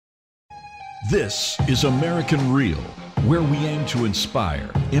This is American Real, where we aim to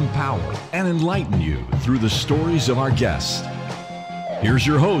inspire, empower, and enlighten you through the stories of our guests. Here's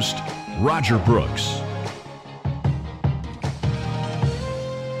your host, Roger Brooks.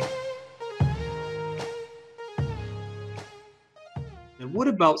 And what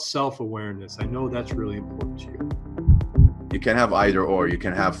about self-awareness? I know that's really important to you. You can have either or. You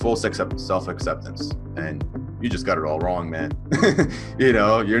can have full self-acceptance, and you just got it all wrong, man.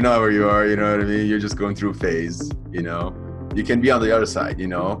 You're not where you are, you know what I mean? You're just going through a phase, You can be on the other side, you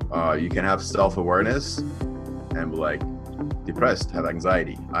can have self-awareness and be like depressed, have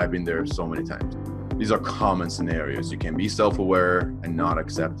anxiety. I've been there so many times. These are common scenarios. You can be self-aware and not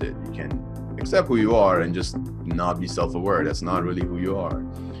accept it. You can accept who you are and just not be self-aware. That's not really who you are,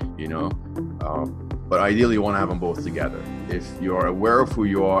 But ideally, you want to have them both together. If you're aware of who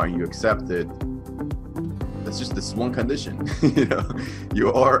you are and you accept it, that's just this one condition.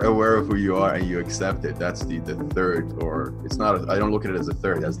 You are aware of who you are and you accept it. That's the third, or it's not. I don't look at it as a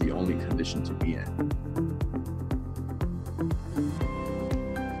third. That's the only condition to be in.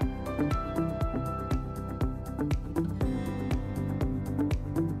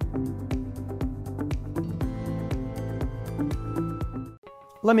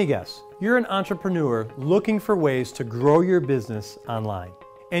 Let me guess, you're an entrepreneur looking for ways to grow your business online.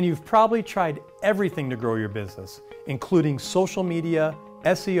 And you've probably tried everything to grow your business, including social media,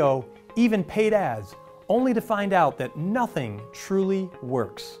 SEO, even paid ads, only to find out that nothing truly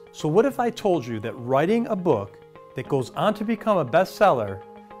works. So what if I told you that writing a book that goes on to become a bestseller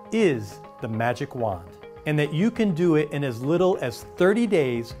is the magic wand, and that you can do it in as little as 30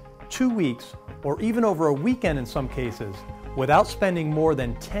 days, 2 weeks, or even over a weekend in some cases, without spending more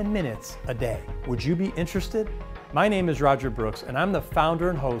than 10 minutes a day? Would you be interested? My name is Roger Brooks, and I'm the founder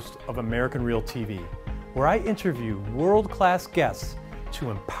and host of American Real TV, where I interview world-class guests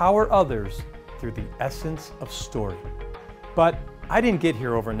to empower others through the essence of story. But I didn't get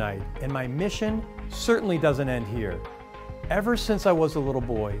here overnight, and my mission certainly doesn't end here. Ever since I was a little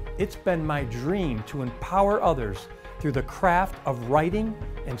boy, it's been my dream to empower others through the craft of writing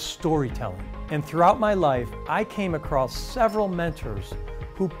and storytelling. And throughout my life, I came across several mentors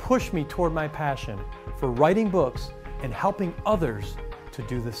who pushed me toward my passion for writing books and helping others to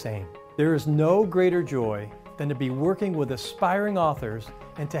do the same. There is no greater joy than to be working with aspiring authors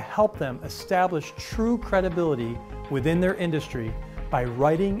and to help them establish true credibility within their industry by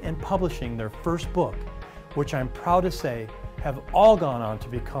writing and publishing their first book, which I'm proud to say have all gone on to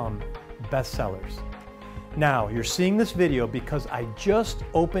become bestsellers. Now, you're seeing this video because I just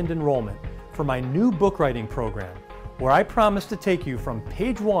opened enrollment for my new book writing program, where I promise to take you from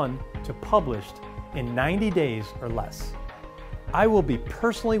page 1 to published in 90 days or less. I will be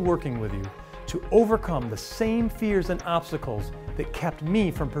personally working with you to overcome the same fears and obstacles that kept me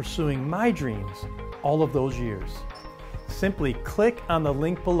from pursuing my dreams all of those years. Simply click on the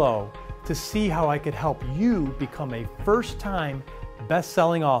link below to see how I could help you become a first-time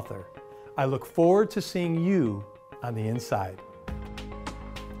best-selling author. I look forward to seeing you on the inside.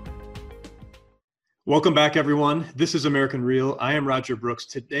 Welcome back, everyone. This is American Real. I am Roger Brooks.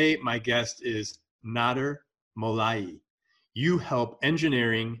 Today, my guest is Nader Mowalee. You help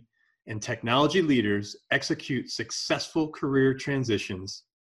engineering and technology leaders execute successful career transitions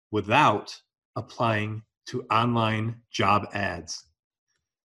without applying to online job ads.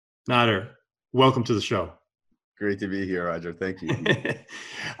 Nader, welcome to the show. Great to be here, Roger. Thank you.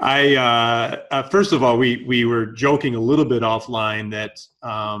 First of all, we were joking a little bit offline that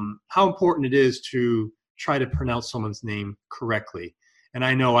how important it is to try to pronounce someone's name correctly. And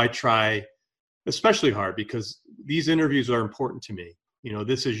I know I try especially hard because these interviews are important to me.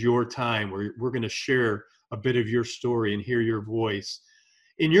 This is your time where we're going to share a bit of your story and hear your voice.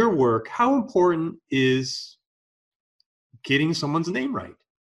 In your work, how important is getting someone's name right?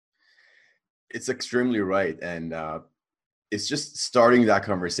 It's extremely right. And it's just starting that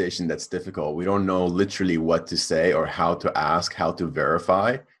conversation that's difficult. We don't know literally what to say or how to ask, how to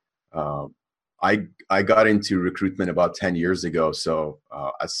verify. I got into recruitment about 10 years ago. So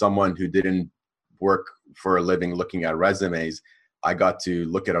as someone who didn't work for a living looking at resumes, I got to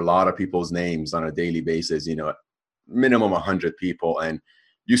look at a lot of people's names on a daily basis, minimum 100 people. And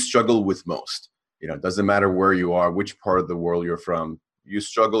you struggle with most. It doesn't matter where you are, which part of the world you're from. You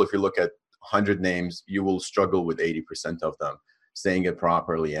struggle if you look at 100 names, you will struggle with 80% of them, saying it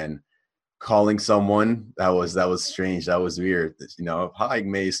properly and calling someone. That was strange. That was weird. Hi,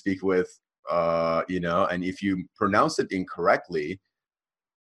 may I speak with, and if you pronounce it incorrectly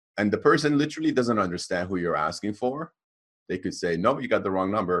and the person literally doesn't understand who you're asking for, they could say, no, you got the wrong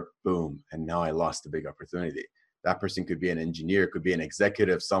number, boom. And now I lost a big opportunity. That person could be an engineer, could be an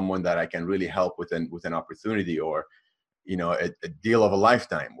executive, someone that I can really help with an opportunity, or, you know, a deal of a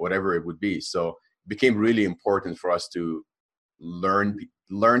lifetime, whatever it would be. So it became really important for us to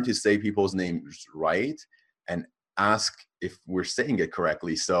learn to say people's names right and ask if we're saying it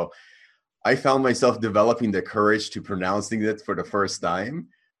correctly. So I found myself developing the courage to pronouncing it for the first time,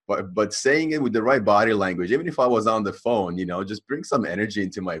 but saying it with the right body language. Even if I was on the phone, you know, just bring some energy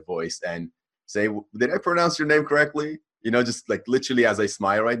into my voice and say, did I pronounce your name correctly? You know, just like literally as I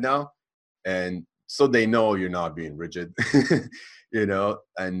smile right now. And so they know you're not being rigid, you know,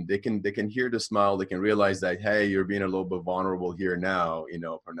 and they can hear the smile. They can realize that, hey, you're being a little bit vulnerable here now, you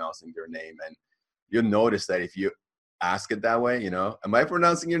know, pronouncing their name. And you'll notice that if you ask it that way, you know, am I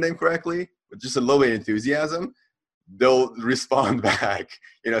pronouncing your name correctly? With just a little bit of enthusiasm, they'll respond back,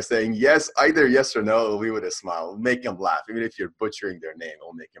 you know, saying yes, either yes or no. We with a smile, we'll make them laugh. Even if you're butchering their name,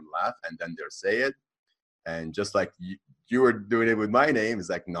 it'll make them laugh, and then they'll say it. And just like you were doing it with my name, it's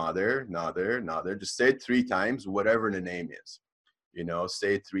like Nader, Nader, Nader. Just say it 3 times, whatever the name is. You know,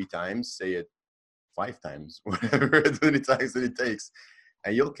 say it 3 times, say it 5 times, whatever, as many times that it takes,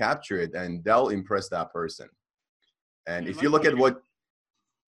 and you'll capture it, and they'll impress that person. And if you look at what,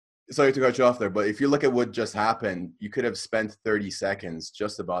 sorry to cut you off there, but if you look at what just happened, you could have spent 30 seconds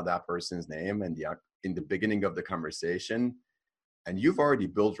just about that person's name and in the beginning of the conversation, and you've already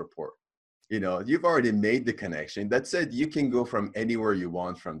built rapport. You know, you've already made the connection. That's it. You can go from anywhere you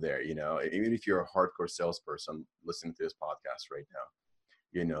want from there. You know, even if you're a hardcore salesperson listening to this podcast right now,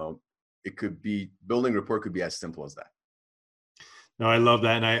 you know, it could be, building rapport could be as simple as that. No, I love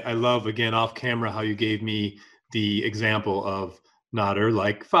that. And I love, again, off camera, how you gave me the example of Nader,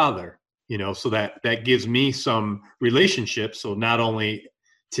 like father, you know, so that gives me some relationship. So not only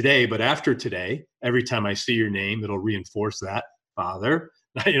today, but after today, every time I see your name, it'll reinforce that, father.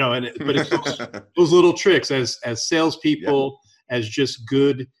 You know, but it's those little tricks as salespeople, yeah, as just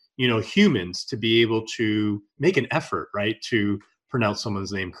good, you know, humans, to be able to make an effort, right, to pronounce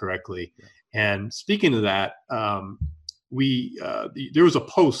someone's name correctly. Yeah. And speaking of that, there was a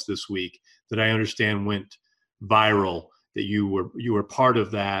post this week that I understand went viral, that you were part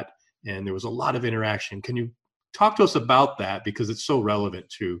of that, and there was a lot of interaction. Can you talk to us about that, because it's so relevant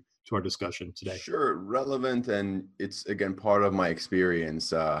to our discussion today? Sure, relevant, and it's again part of my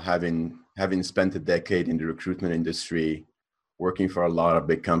experience, having spent a decade in the recruitment industry, working for a lot of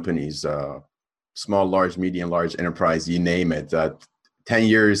big companies, small, large, medium, large enterprise, you name it. 10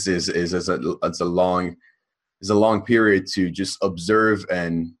 years is a long period to just observe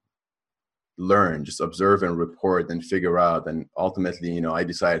and learn, just observe and report and figure out, and ultimately, you know, I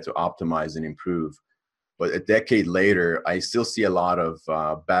decided to optimize and improve. But a decade later, I still see a lot of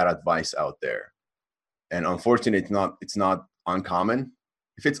bad advice out there. And unfortunately, it's not uncommon.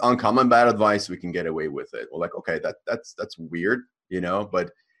 If it's uncommon bad advice, we can get away with it. We're like, okay, that's weird, you know,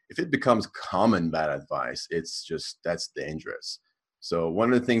 but if it becomes common bad advice, that's dangerous. So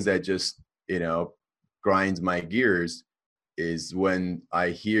one of the things that just, you know, grinds my gears is when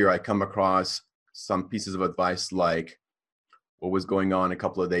I come across some pieces of advice like what was going on a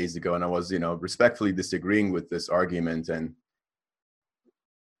couple of days ago, and I was, you know, respectfully disagreeing with this argument, and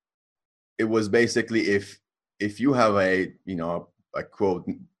it was basically, if you have a, you know, a quote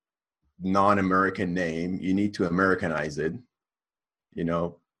non-American name, you need to Americanize it, you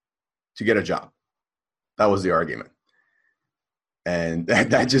know, to get a job. That was the argument. And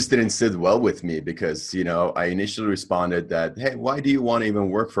that just didn't sit well with me, because, you know, I initially responded that, hey, why do you want to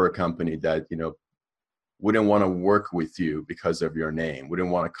even work for a company that, you know, wouldn't want to work with you because of your name,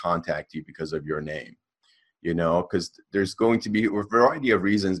 wouldn't want to contact you because of your name, you know, because there's going to be a variety of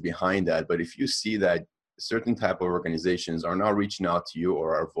reasons behind that. But if you see that certain type of organizations are not reaching out to you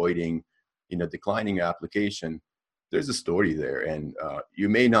or are avoiding, you know, declining your application, there's a story there, and you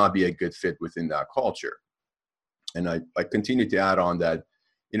may not be a good fit within that culture. And I continue to add on that,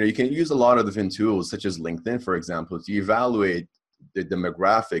 you know, you can use a lot of different tools, such as LinkedIn, for example, to evaluate the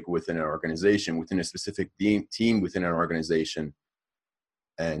demographic within an organization, within a specific team within an organization.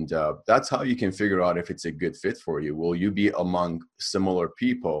 And that's how you can figure out if it's a good fit for you. Will you be among similar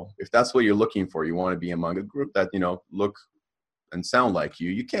people? If that's what you're looking for, you want to be among a group that, you know, look and sound like you,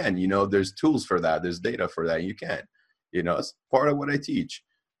 you can, you know, there's tools for that. There's data for that. You can, you know, it's part of what I teach.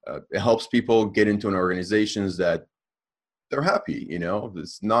 It helps people get into an organizations that they're happy, you know,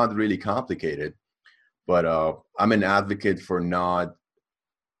 it's not really complicated. But I'm an advocate for not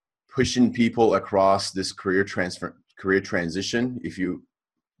pushing people across this career transition. If you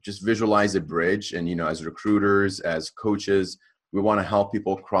just visualize a bridge, and, you know, as recruiters, as coaches, we want to help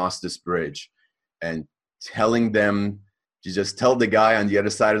people cross this bridge, and telling them to just tell the guy on the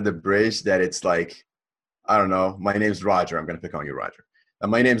other side of the bridge that it's like, I don't know, my name's Roger. I'm going to pick on you, Roger.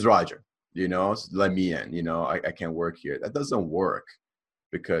 My name's Roger, let me in, I can't work here. That doesn't work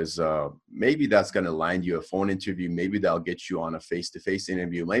because maybe that's going to land you a phone interview. Maybe that'll get you on a face-to-face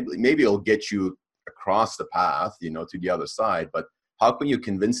interview. Maybe it'll get you across the path, to the other side. But how can you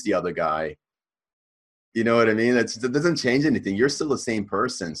convince the other guy? You know what I mean? That doesn't change anything. You're still the same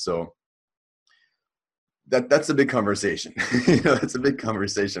person. So that's a big conversation. That's a big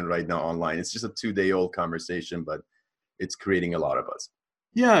conversation right now online. It's just a 2-day-old conversation, but it's creating a lot of buzz.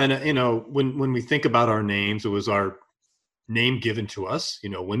 Yeah, and when we think about our names, it was our name given to us,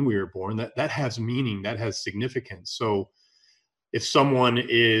 when we were born. That has meaning, that has significance. So if someone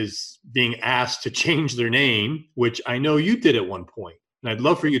is being asked to change their name, which I know you did at one point, and I'd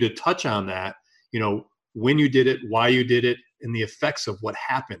love for you to touch on that, when you did it, why you did it, and the effects of what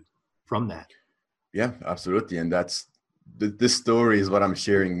happened from that. Yeah, absolutely. And this story is what I'm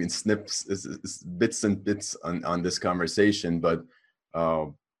sharing in snips, is bits and bits on this conversation. But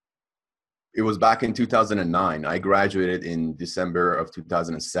it was back in 2009. I graduated in December of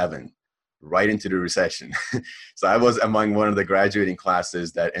 2007, right into the recession. So I was among one of the graduating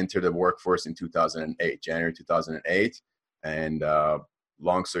classes that entered the workforce in 2008, January 2008. And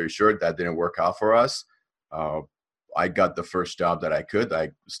long story short, that didn't work out for us. I got the first job that I could.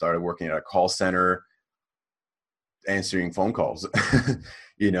 I started working at a call center, answering phone calls,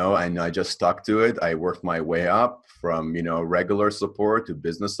 and I just stuck to it. I worked my way up from, regular support to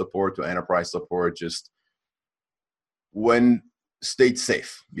business support to enterprise support, just stayed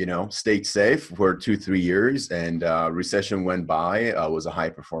safe for 2-3 years. And recession went by. I was a high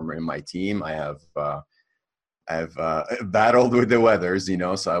performer in my team. I've battled with the weathers,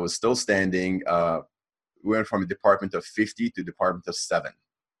 so I was still standing. We went from a department of 50 to department of 7.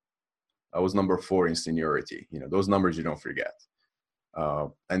 I was number 4 in seniority. Those numbers you don't forget.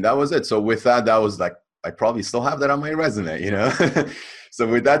 And that was it. So with that was like, I probably still have that on my resume, So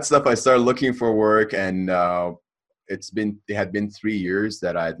with that stuff, I started looking for work, and it had been 3 years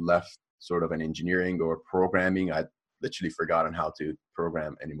that I'd left sort of an engineering or programming. I'd literally forgotten how to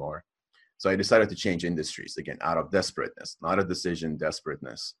program anymore. So I decided to change industries again, out of desperateness, not a decision,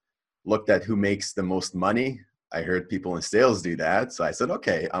 desperateness. Looked at who makes the most money. I heard people in sales do that. So I said,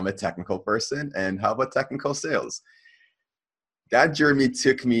 okay, I'm a technical person. And how about technical sales? That journey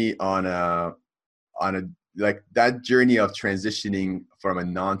took me on that journey of transitioning from a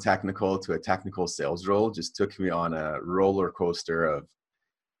non-technical to a technical sales role just took me on a roller coaster of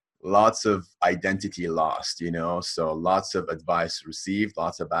lots of identity lost, so lots of advice received,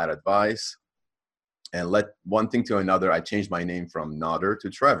 lots of bad advice. And one thing to another, I changed my name from Nader to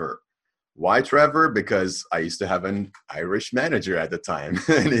Trevor. Why Trevor? Because I used to have an Irish manager at the time.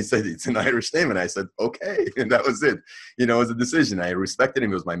 And he said, it's an Irish name. And I said, okay. And that was it. It was a decision. I respected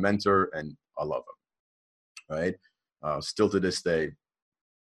him. He was my mentor, and I love him. Right? Still to this day,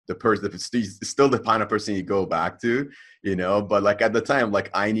 still the kind of person you go back to, but like at the time, like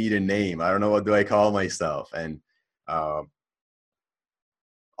I need a name. I don't know, what do I call myself? And I'll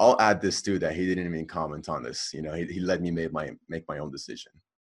add this too, that he didn't even comment on this. He let me make my own decision.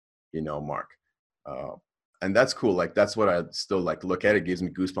 Mark. And that's cool. Like, that's what I still look at. It gives me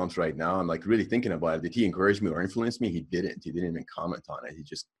goosebumps right now. I'm like really thinking about it. Did he encourage me or influence me? He didn't even comment on it.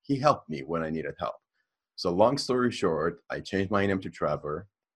 He helped me when I needed help. So long story short, I changed my name to Trevor.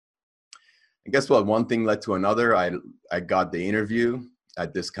 And guess what? One thing led to another. I got the interview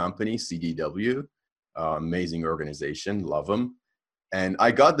at this company, CDW, amazing organization. Love them. And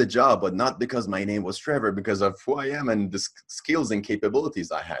I got the job, but not because my name was Trevor, because of who I am and the skills and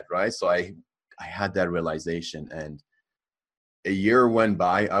capabilities I had, right? So I had that realization, and a year went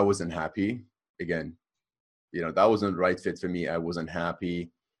by. I wasn't happy. Again, that wasn't the right fit for me. I wasn't happy.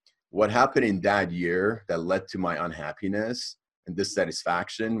 What happened in that year that led to my unhappiness and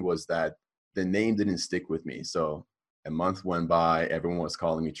dissatisfaction was that the name didn't stick with me. So a month went by. Everyone was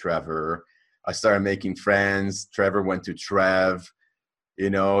calling me Trevor. I started making friends. Trevor went to Trev.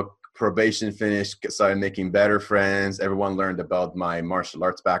 Probation finished, started making better friends. Everyone learned about my martial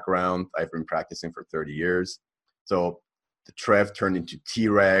arts background. I've been practicing for 30 years. So the Trev turned into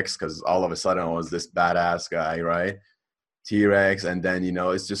T-Rex because all of a sudden I was this badass guy, right? T-Rex. And then,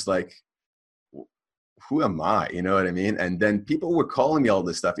 it's just like, who am I? You know what I mean? And then people were calling me all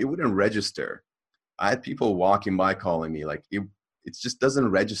this stuff. It wouldn't register. I had people walking by calling me, like, it just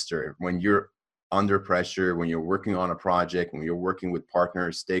doesn't register when you're under pressure, when you're working on a project, when you're working with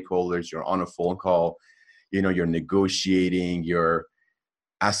partners, stakeholders, you're on a phone call, you're negotiating, you're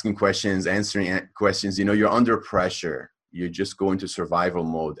asking questions, answering questions, you're under pressure. You just go into survival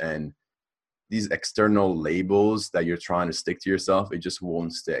mode. And these external labels that you're trying to stick to yourself, it just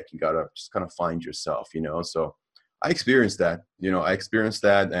won't stick. You gotta just kind of find yourself, So I experienced that,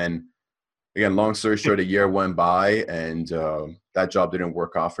 and again, long story short, a year went by, and that job didn't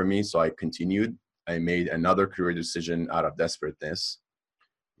work out for me. So I continued. I made another career decision out of desperateness,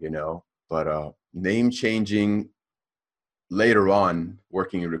 But name changing, later on,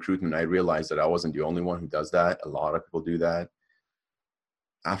 working in recruitment, I realized that I wasn't the only one who does that. A lot of people do that.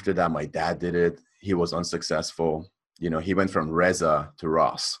 After that, my dad did it. He was unsuccessful. He went from Reza to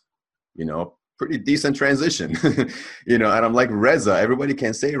Ross, pretty decent transition, and I'm like, Reza, everybody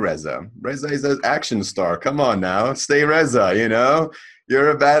can say Reza. Reza is an action star. Come on now, stay Reza, you're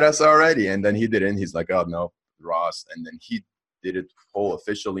a badass already. And then he didn't. He's like, oh no, Ross. And then he did it whole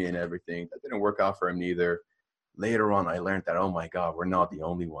officially and everything. That didn't work out for him neither. Later on, I learned that, oh my God, we're not the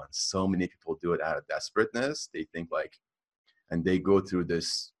only ones. So many people do it out of desperateness. They think and they go through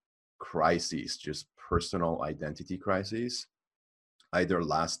this crisis, just personal identity crisis. Either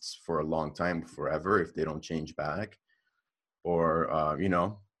lasts for a long time, forever, if they don't change back, or,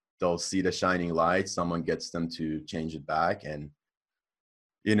 they'll see the shining light. Someone gets them to change it back, and,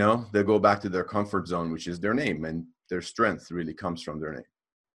 they'll go back to their comfort zone, which is their name, and their strength really comes from their name.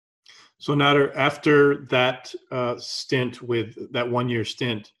 So Nader, after that stint, with that 1 year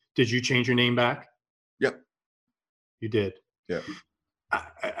stint, did you change your name back? Yep. You did? Yeah.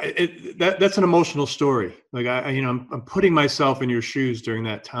 That's an emotional story. Like I'm putting myself in your shoes during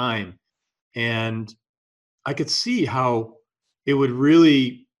that time, and I could see how it would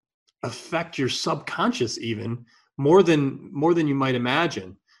really affect your subconscious, even more than you might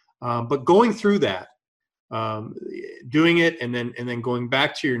imagine. But going through that, doing it, and then going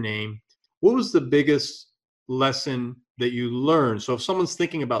back to your name, what was the biggest lesson that you learned? So if someone's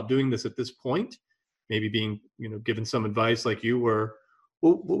thinking about doing this at this point, maybe being given some advice like you were,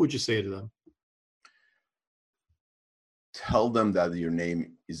 what would you say to them? Tell them that your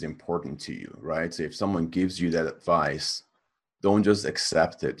name is important to you, right? So if someone gives you that advice, don't just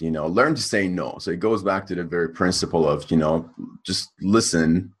accept it, learn to say no. So it goes back to the very principle of, just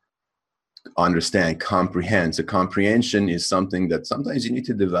listen, understand, comprehend. So comprehension is something that sometimes you need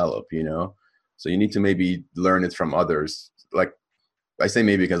to develop, so you need to maybe learn it from others. Like I say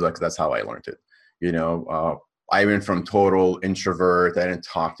maybe because that's how I learned it. I went from total introvert. I didn't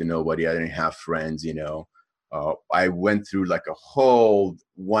talk to nobody. I didn't have friends, I went through like a whole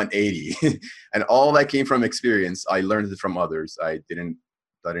 180 and all that came from experience. I learned it from others. I didn't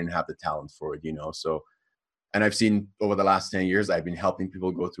have the talent for it, So, and I've seen over the last 10 years, I've been helping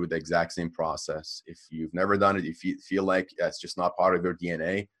people go through the exact same process. If you've never done it, if you feel like that's just not part of your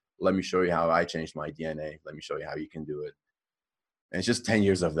DNA, let me show you how I changed my DNA. Let me show you how you can do it. And it's just 10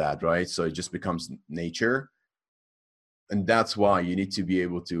 years of that, right? So it just becomes nature. And that's why you need to be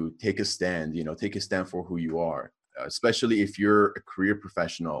able to take a stand, take a stand for who you are, especially if you're a career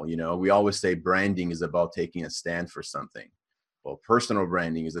professional. We always say branding is about taking a stand for something. Well, personal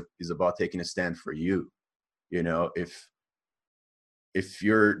branding is about taking a stand for you. If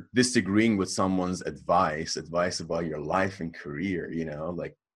you're disagreeing with someone's advice about your life and career,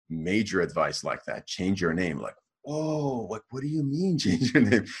 like major advice like that, change your name. Like, oh, what do you mean change your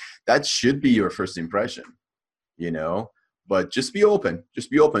name? That should be your first impression, but just be open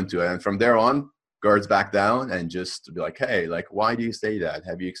to it. And from there on, guards back down and just be like, hey, like, why do you say that?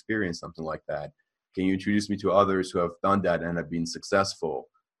 Have you experienced something like that? Can you introduce me to others who have done that and have been successful?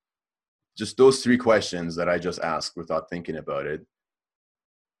 Just those 3 questions that I just asked without thinking about it.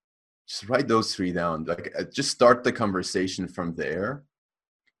 Just write those 3 down. Like, just start the conversation from there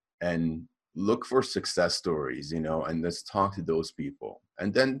and look for success stories, and let's talk to those people,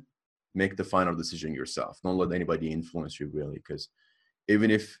 and then make the final decision yourself. Don't let anybody influence you, really, because even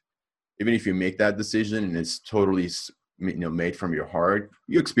if you make that decision and it's totally made from your heart,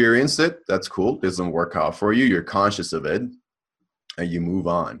 you experienced it, that's cool. It doesn't work out for you, you're conscious of it, and you move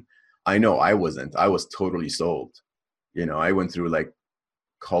on. I know I was totally sold. I went through like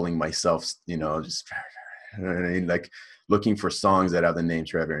calling myself, just like looking for songs that have the name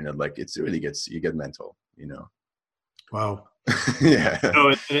Trevor in it. Like, it's really you get mental, Wow. Yeah.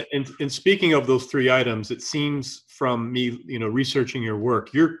 And speaking of those 3 items, it seems from me, researching your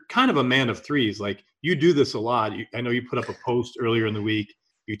work, you're kind of a man of 3s. Like, you do this a lot. I know you put up a post earlier in the week.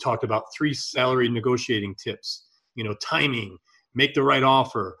 You talked about 3 salary negotiating tips, timing, make the right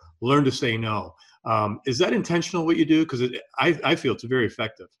offer, learn to say no. Is that intentional what you do? Because I feel it's very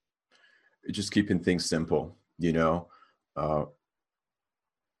effective. Just keeping things simple,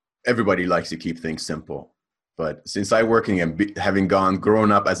 everybody likes to keep things simple. But since I working and having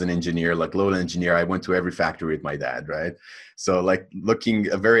grown up as an engineer, like low engineer, I went to every factory with my dad, right? So like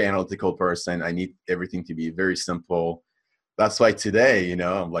looking a very analytical person, I need everything to be very simple. That's why today, you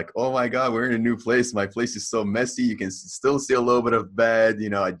know, I'm like, oh my God, we're in a new place. My place is so messy. You can still see a little bit of bed. You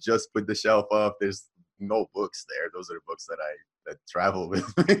know, I just put the shelf up. There's no books there. Those are the books that travel with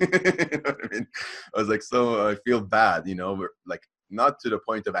me. You know what I mean? I was like, so I feel bad, you know, we're like, not to the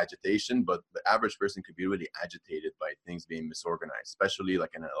point of agitation, but the average person could be really agitated by things being misorganized, especially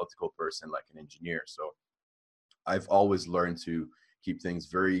like an analytical person, like an engineer. So I've always learned to keep things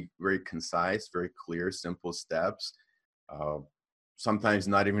very, very concise, very clear, simple steps. Uh, Sometimes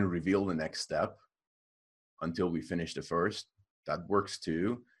not even reveal the next step until we finish the first. That works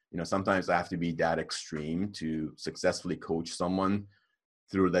too. You know, sometimes I have to be that extreme to successfully coach someone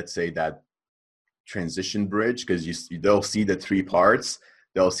through, let's say, that transition bridge, because they'll see the three parts.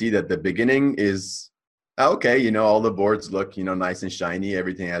 They'll see that the beginning is okay, you know, all the boards look, you know, nice and shiny,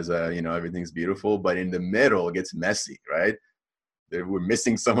 everything has a, you know, everything's beautiful, but in the middle it gets messy, right? We're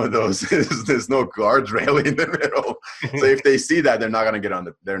missing some of those. There's no guardrail in the middle. So if they see that, they're not going to get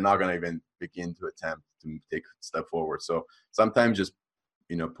on they're not going to even begin to attempt to take a step forward. So sometimes just,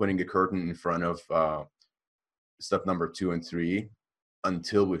 you know, putting a curtain in front of step number 2 and 3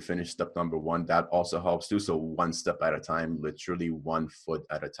 until we finish step number 1, that also helps too. So one step at a time, literally 1 foot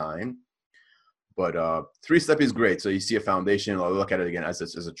at a time. But 3-step is great. So you see a foundation. I'll look at it again as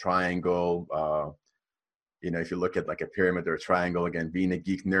a triangle. You know, if you look at like a pyramid or a triangle, again, being a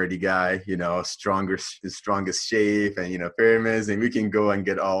geek, nerdy guy, you know, strongest shape and, you know, pyramids, and we can go and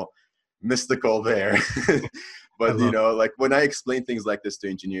get all mystical there. But, you know, like when I explain things like this to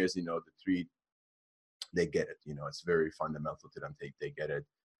engineers, you know, the 3, they get it. You know, it's very fundamental to them. They get it.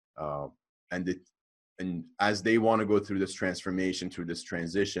 And as they want to go through this transformation, through this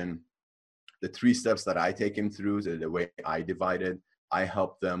transition, the 3 steps that I take them through, the way I divide it, I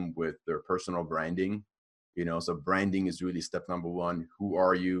help them with their personal branding. You know, so branding is really step number 1. Who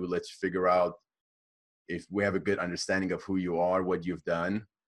are you? Let's figure out if we have a good understanding of who you are, what you've done.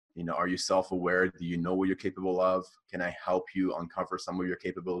 You know, are you self-aware? Do you know what you're capable of? Can I help you uncover some of your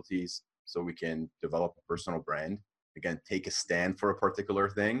capabilities so we can develop a personal brand? Again, take a stand for a particular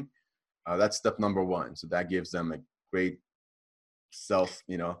thing. That's step number 1. So that gives them a great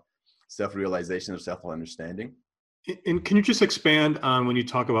self-realization or self-understanding. And can you just expand on when you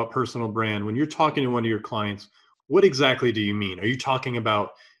talk about personal brand, when you're talking to one of your clients, what exactly do you mean? Are you talking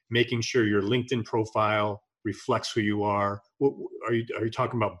about making sure your LinkedIn profile reflects who you are? Are you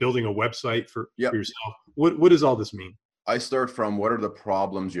talking about building a website for yourself? What does all this mean? I start from what are the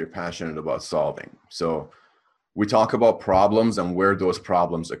problems you're passionate about solving? So we talk about problems and where those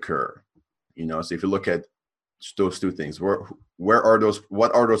problems occur. You know, so if you look at those 2 things, what are those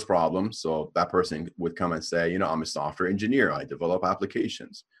problems? So that person would come and say, you know, I'm a software engineer. I develop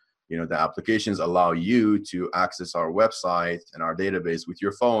applications. You know, the applications allow you to access our website and our database with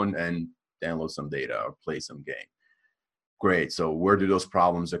your phone and download some data or play some game. Great. So where do those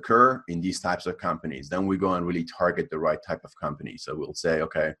problems occur? In these types of companies. Then we go and really target the right type of company. So we'll say,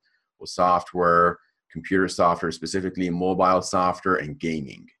 okay, well, software, computer software, specifically mobile software and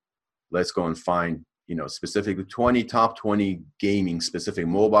gaming. Let's go and find, you know, specifically top 20 specific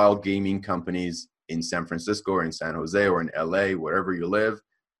mobile gaming companies in San Francisco or in San Jose or in LA, wherever you live,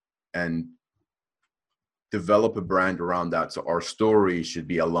 and develop a brand around that. So our story should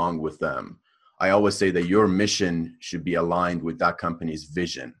be along with them. I always say that your mission should be aligned with that company's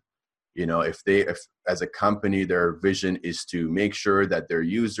vision. You know, if as a company, their vision is to make sure that their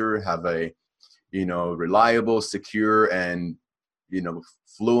user have a, you know, reliable, secure, and, you know,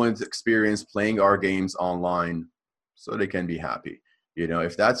 fluent experience playing our games online so they can be happy. You know,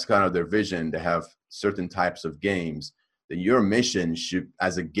 if that's kind of their vision, to have certain types of games, then your mission should,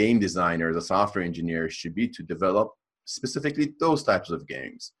 as a game designer, as a software engineer, should be to develop specifically those types of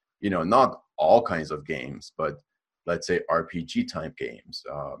games. You know, not all kinds of games, but let's say RPG type games,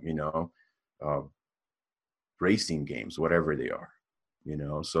 racing games, whatever they are, you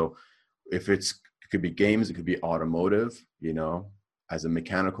know. So if it could be games, it could be automotive, you know. As a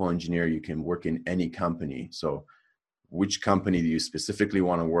mechanical engineer, you can work in any company. So which company do you specifically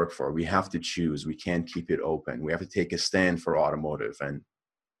want to work for? We have to choose. We can't keep it open. We have to take a stand for automotive and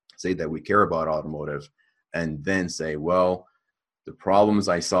say that we care about automotive, and then say, well, the problems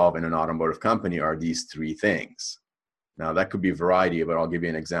I solve in an automotive company are these 3 things. Now, that could be a variety, but I'll give you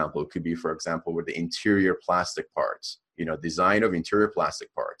an example. It could be, for example, with the interior plastic parts, you know, design of interior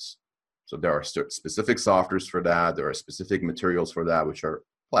plastic parts. So there are specific softwares for that. There are specific materials for that, which are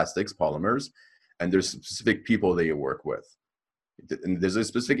plastics, polymers, and there's specific people that you work with. And there's a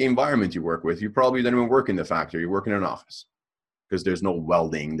specific environment you work with. You probably don't even work in the factory. You work in an office because there's no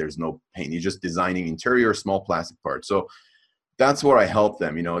welding, there's no paint. You're just designing interior, small plastic parts. So that's where I help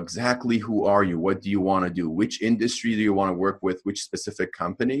them, exactly who are you? What do you want to do? Which industry do you want to work with? Which specific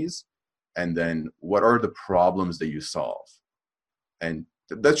companies? And then what are the problems that you solve? And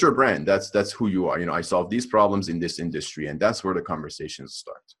that's your brand. That's who you are. I solve these problems in this industry, and that's where the conversations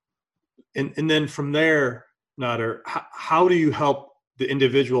start. And then from there, Nader, how do you help the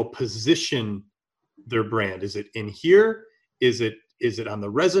individual position their brand? Is it in here? Is it on the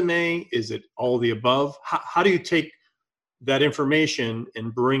resume? Is it all the above? How do you take that information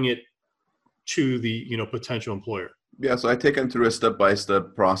and bring it to the potential employer? Yeah, so I take them through a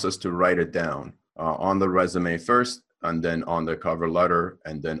step-by-step process to write it down on the resume first, and then on the cover letter,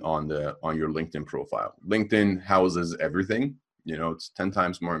 and then on your LinkedIn profile. LinkedIn houses everything. It's 10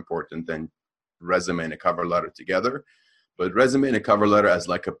 times more important than resume and a cover letter together. But resume and a cover letter as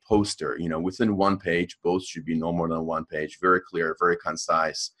like a poster, within one page. Both should be no more than one page. Very clear, very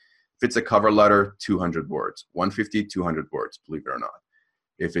concise. If it's a cover letter, 200 words, 150, 200 words, believe it or not.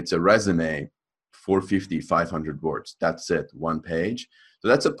 If it's a resume, 450, 500 words. That's it, one page. So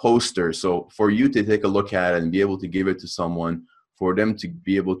that's a poster. So for you to take a look at it and be able to give it to someone, for them to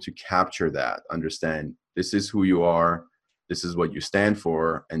be able to capture that, understand this is who you are, this is what you stand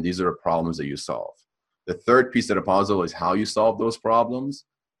for, and these are the problems that you solve. The third piece of the puzzle is how you solve those problems,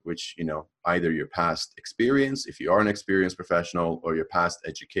 which, either your past experience, if you are an experienced professional, or your past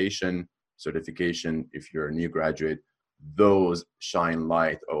education, certification, if you're a new graduate, those shine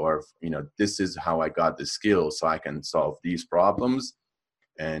light, or, this is how I got the skills so I can solve these problems.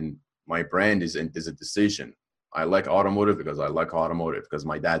 And my brand is a decision. I like automotive because I like automotive because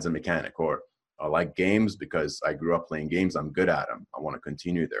my dad's a mechanic, or I like games because I grew up playing games. I'm good at them. I want to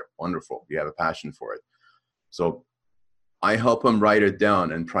continue there. Wonderful. You have a passion for it. So I help them write it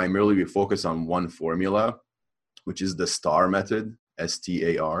down, and primarily we focus on one formula, which is the STAR method,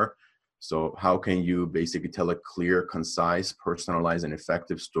 STAR. So how can you basically tell a clear, concise, personalized, and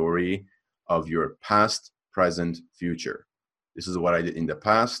effective story of your past, present, future? This is what I did in the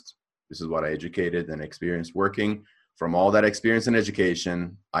past. This is what I educated and experienced working. From all that experience and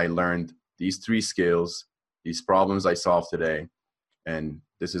education, I learned these 3 skills, these problems I solve today, and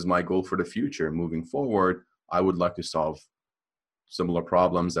this is my goal for the future. Moving forward, I would like to solve similar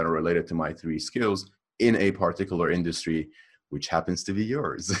problems that are related to my 3 skills in a particular industry, which happens to be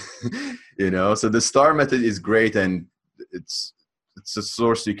yours. So the STAR method is great, and it's a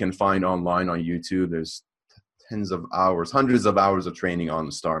source you can find online on YouTube. There's tens of hours, hundreds of hours of training on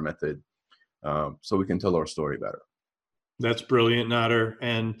the STAR method, so we can tell our story better. That's brilliant, Nader.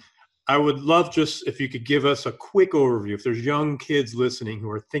 And I would love just if you could give us a quick overview, if there's young kids listening who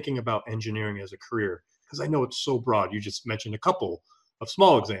are thinking about engineering as a career, because I know it's so broad. You just mentioned a couple of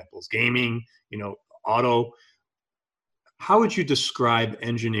small examples, gaming, auto. How would you describe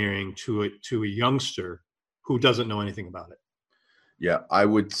engineering to a youngster who doesn't know anything about it? Yeah, I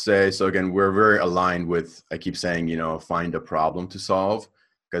would say, so again, we're very aligned with, I keep saying, find a problem to solve,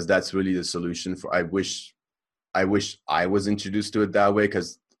 because that's really the solution for, I wish I was introduced to it that way,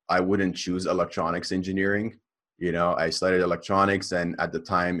 because I wouldn't choose electronics engineering. I studied electronics, and at the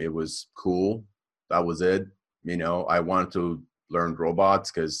time it was cool. That was it. I wanted to learn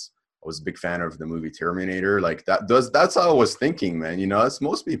robots because I was a big fan of the movie Terminator. Like that's how I was thinking, man. That's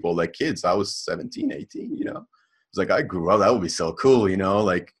most people, like kids. I was 17, 18, It's like, I grew up, that would be so cool,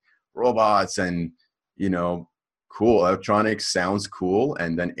 like robots and, cool. Electronics sounds cool.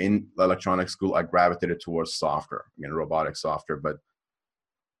 And then in electronics school, I gravitated towards software, robotic software. But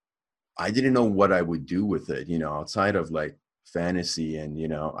I didn't know what I would do with it, outside of like fantasy. And,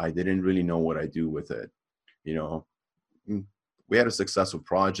 I didn't really know what I do with it. We had a successful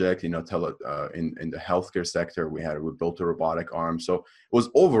project, in the healthcare sector. We built a robotic arm. So it was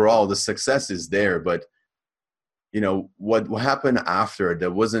overall, the success is there, but what happened after,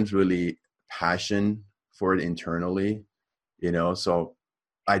 there wasn't really passion for it internally, so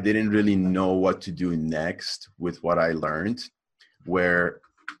I didn't really know what to do next with what I learned. Where,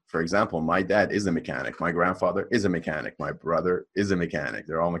 for example, my dad is a mechanic, my grandfather is a mechanic, my brother is a mechanic.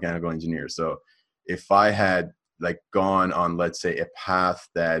 They're all mechanical engineers. So if I had like gone on, let's say, a path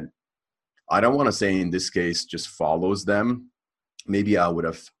that I don't want to say in this case just follows them, maybe I would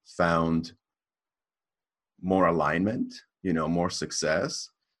have found more alignment, more success.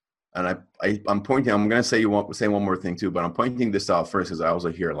 And I'm pointing, I'm going to say one more thing too, but I'm pointing this out first because I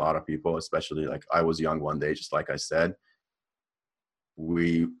also hear a lot of people, especially like I was young one day, just like I said,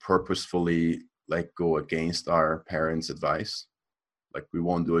 we purposefully like go against our parents' advice. Like we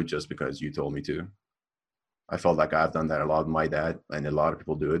won't do it just because you told me to. I felt like I've done that a lot with my dad, and a lot of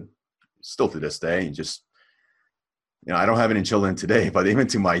people do it still to this day. And just, I don't have any children today, but even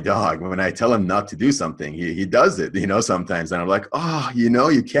to my dog, when I tell him not to do something, he does it, sometimes. And I'm like, oh,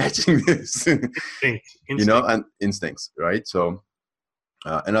 you're catching this, Instinct. And instincts, right? So,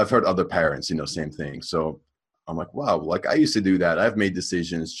 and I've heard other parents, same thing. So I'm like, wow, like I used to do that. I've made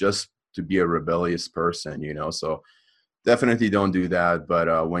decisions just to be a rebellious person, so definitely don't do that.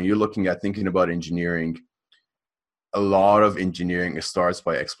 But when you're looking at thinking about engineering, a lot of engineering starts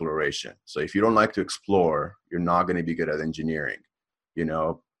by exploration. So if you don't like to explore, you're not going to be good at engineering.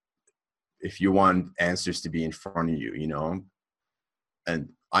 If you want answers to be in front of you, and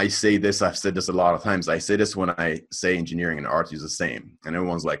I say this, I've said this a lot of times. I say this when I say engineering and art is the same. And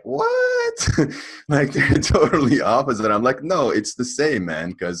everyone's like, what? Like they're totally opposite. I'm like, no, it's the same,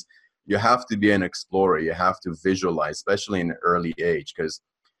 man. Because you have to be an explorer. You have to visualize, especially in an early age. Because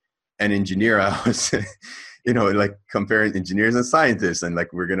an engineer, I was, like comparing engineers and scientists. And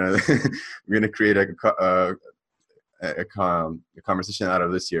like, we're gonna create a conversation out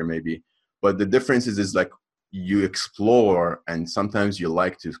of this here maybe. But the difference is like, you explore, and sometimes you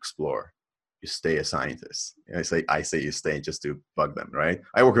like to explore. You stay a scientist. I say you stay just to bug them, right?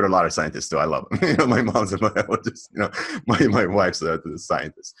 I work with a lot of scientists too. I love them. My mom's my wife's a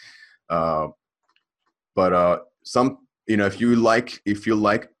scientist. But some, if you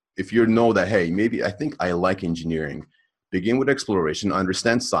know that, hey, maybe I think I like engineering. Begin with exploration.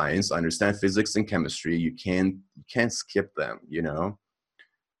 Understand science. Understand physics and chemistry. You can't skip them.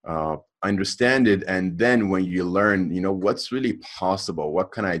 Understand it, and then when you learn, what's really possible,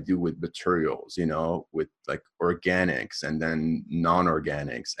 what can I do with materials, with like organics and then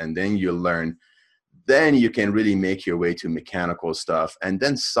non-organics, and then you learn, then you can really make your way to mechanical stuff, and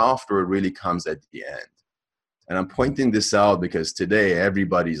then software really comes at the end. And I'm pointing this out because today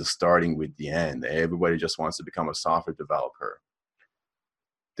everybody's starting with the end. Everybody just wants to become a software developer.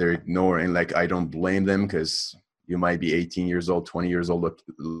 They're ignoring, like, I don't blame them, because you might be 18 years old, 20 years old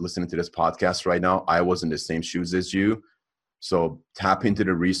listening to this podcast right now. I was in the same shoes as you. So tap into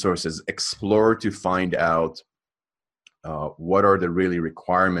the resources, explore to find out what are the really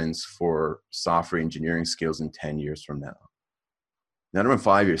requirements for software engineering skills in 10 years from now. Not even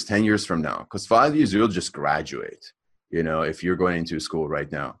 5 years, 10 years from now. Because 5 years, you'll just graduate, if you're going into school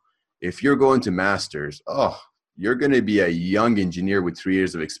right now. If you're going to master's, you're going to be a young engineer with 3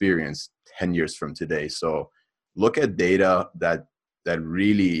 years of experience 10 years from today. So look at data that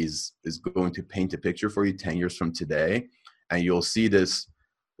really is going to paint a picture for you 10 years from today. And you'll see this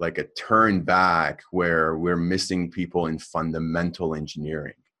like a turn back where we're missing people in fundamental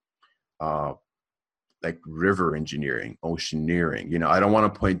engineering, like river engineering, oceaneering. I don't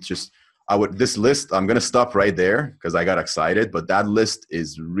want to point this list, I'm going to stop right there because I got excited, but that list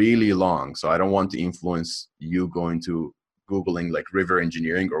is really long. So I don't want to influence you going to Googling like river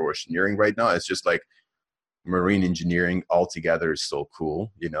engineering or oceaneering right now. It's just like, marine engineering altogether is so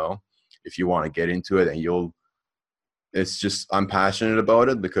cool, if you want to get into it, and I'm passionate about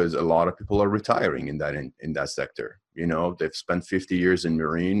it because a lot of people are retiring in that sector. They've spent 50 years in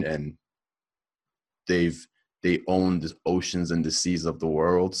marine, and they own the oceans and the seas of the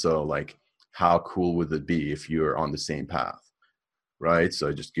world. So like, how cool would it be if you're on the same path, right? So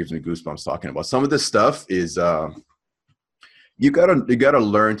it just gives me goosebumps talking about some of this stuff. Is you gotta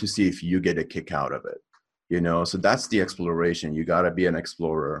learn to see if you get a kick out of it. So that's the exploration. You got to be an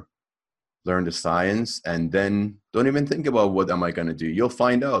explorer, learn the science, and then don't even think about what am I going to do. You'll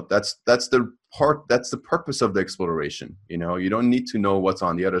find out. That's the purpose of the exploration. You don't need to know what's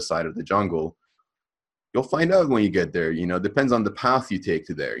on the other side of the jungle. You'll find out when you get there. Depends on the path you take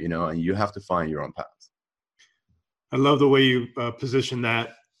to there, and you have to find your own path. I love the way you position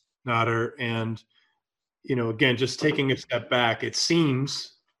that, Nader. And, again, just taking a step back, it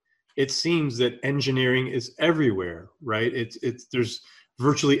seems that engineering is everywhere, right? There's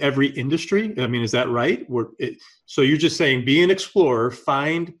virtually every industry. I mean, is that right? So you're just saying, be an explorer,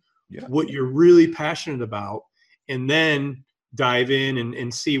 find what you're really passionate about, and then dive in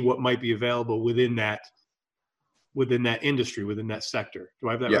and see what might be available within that industry, within that sector. Do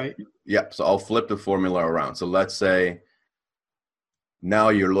I have that right? Yeah. So I'll flip the formula around. So let's say now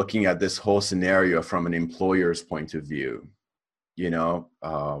you're looking at this whole scenario from an employer's point of view.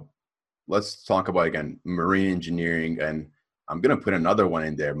 Let's talk about, again, marine engineering, and I'm going to put another one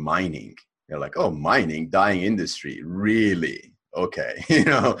in there, mining. You're like, oh, mining, dying industry, really? Okay,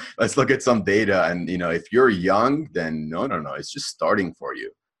 let's look at some data. And, if you're young, then no, it's just starting for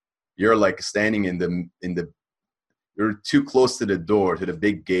you. You're like standing you're too close to the door, to the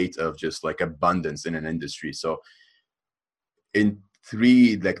big gate of just like abundance in an industry. So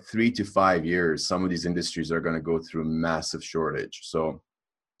 3 to 5 years, some of these industries are going to go through massive shortage. So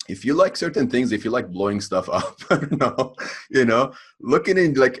if you like certain things, if you like blowing stuff up, I don't know, looking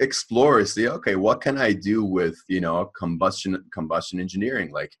in, like, explore, see, okay, what can I do with, combustion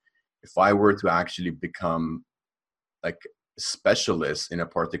engineering? Like, if I were to actually become like a specialist in a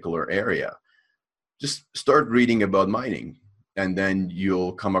particular area, just start reading about mining, and then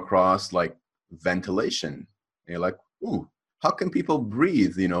you'll come across like ventilation. And you're like, ooh, how can people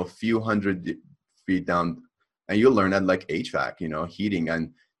breathe, a few hundred feet down? And you'll learn that, like, HVAC, heating,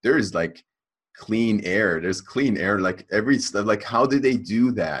 and there's like clean air. There's clean air, like every stuff. Like, how do they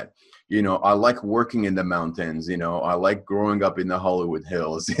do that? I like working in the mountains. I like growing up in the Hollywood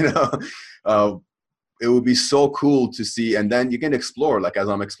Hills. It would be so cool to see. And then you can explore, like, as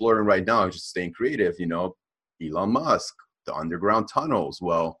I'm exploring right now, just staying creative. Elon Musk, the underground tunnels.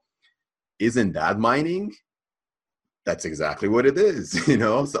 Well, isn't that mining? That's exactly what it is.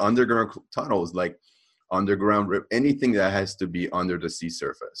 It's the underground tunnels, like underground, anything that has to be under the sea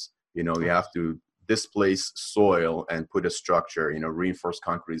surface. You have to displace soil and put a structure, reinforced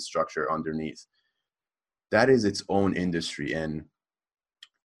concrete structure underneath. That is its own industry. And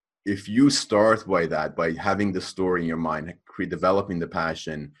if you start by having the story in your mind, developing the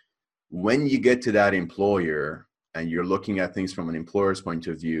passion, when you get to that employer and you're looking at things from an employer's point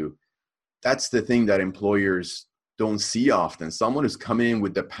of view, that's the thing that employers don't see often. Someone who's coming in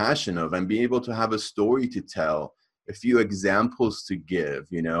with the passion of, and being able to have a story to tell, a few examples to give,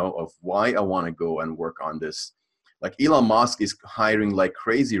 of why I want to go and work on this. Like, Elon Musk is hiring like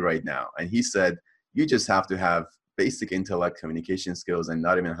crazy right now. And he said, you just have to have basic intellect, communication skills, and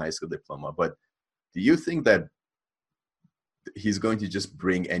not even a high school diploma. But do you think that he's going to just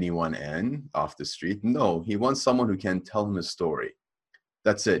bring anyone in off the street? No, he wants someone who can tell him a story.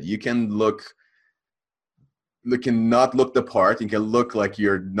 That's it. You can not look the part. You can look like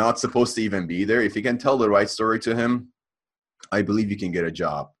you're not supposed to even be there. If you can tell the right story to him, I believe you can get a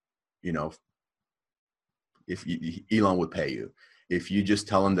job. If Elon would pay you. If you just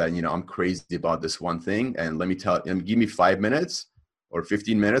tell him that, I'm crazy about this one thing, and give me 5 minutes or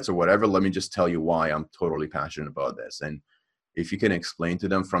 15 minutes or whatever, let me just tell you why I'm totally passionate about this. And if you can explain to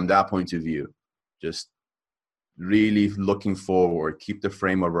them from that point of view, just really looking forward, keep the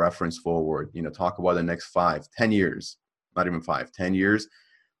frame of reference forward, talk about the next 5, 10 years, not even 5, 10 years.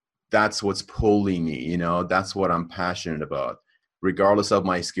 That's what's pulling me, that's what I'm passionate about. Regardless of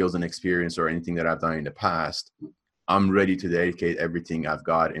my skills and experience or anything that I've done in the past, I'm ready to dedicate everything I've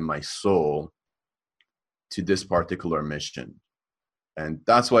got in my soul to this particular mission. And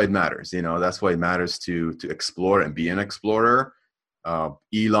that's why it matters, that's why it matters to explore and be an explorer.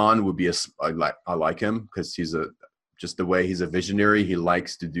 Elon would be I like him because just the way he's a visionary. He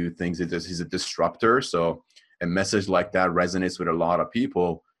likes to do things. He's a disruptor. So a message like that resonates with a lot of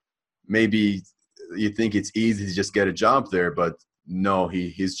people. Maybe you think it's easy to just get a job there, but no,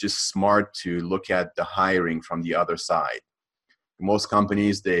 he's just smart to look at the hiring from the other side. Most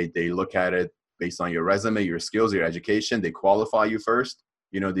companies, they look at it based on your resume, your skills, your education. They qualify you first.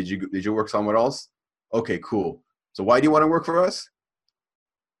 Did you work somewhere else? Okay, cool. So why do you want to work for us?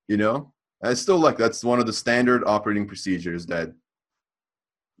 I still that's one of the standard operating procedures that,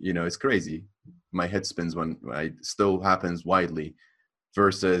 it's crazy. My head spins when it still happens widely,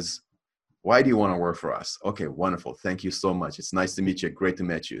 versus, why do you want to work for us? Okay, wonderful. Thank you so much. It's nice to meet you. Great to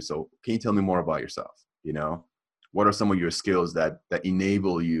meet you. So can you tell me more about yourself? What are some of your skills that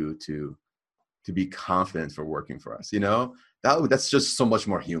enable you to be confident for working for us? That's just so much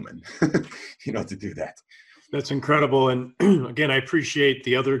more human, to do that. That's incredible. And again, I appreciate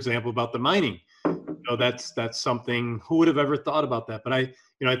the other example about the mining. That's something, who would have ever thought about that? But I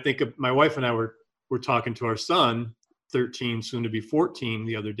think my wife and I were talking to our son, 13, soon to be 14,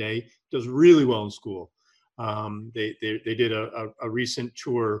 the other day. Does really well in school. They did a recent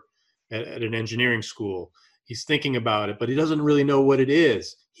tour at an engineering school. He's thinking about it, but he doesn't really know what it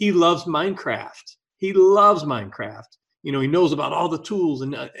is. He loves Minecraft. He knows about all the tools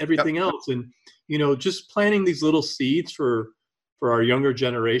and everything else. And, just planting these little seeds for our younger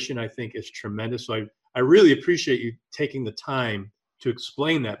generation, I think is tremendous. So I really appreciate you taking the time to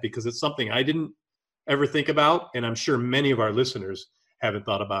explain that, because it's something I didn't ever think about. And I'm sure many of our listeners haven't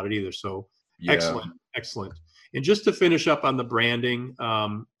thought about it either. So yeah. Excellent. And just to finish up on the branding,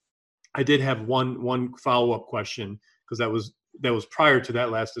 I did have one follow-up question, because that was prior to that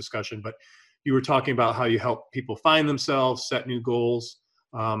last discussion, but you were talking about how you help people find themselves, set new goals.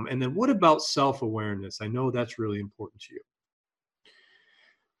 And then what about self-awareness? I know that's really important to you.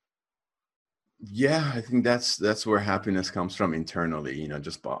 Yeah, I think that's where happiness comes from internally,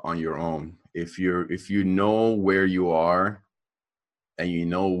 just on your own. If you know where you are, and you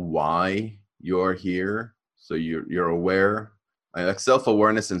know why you're here, so you're aware. And like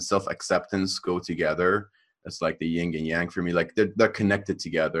self-awareness and self-acceptance go together. It's like the yin and yang for me. Like they're connected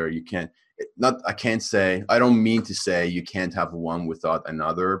together. You can't I don't mean to say you can't have one without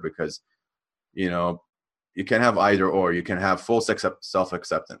another, because you know, you can have either or. You can have full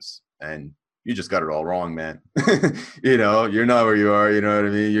self-acceptance, and you just got it all wrong, man. You know, you're not where you are. You know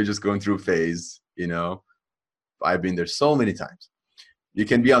what I mean? You're just going through a phase. You know, I've been there so many times. You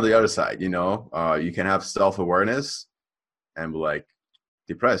can be on the other side. You know, you can have self-awareness and be like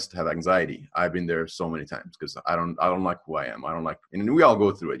depressed, have anxiety. I've been there so many times because I don't like who I am. I don't like, and we all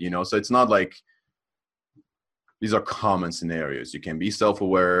go through it. You know, so it's not like these are common scenarios. You can be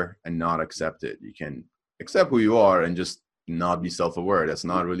self-aware and not accept it. You can accept who you are and just not be self-aware. That's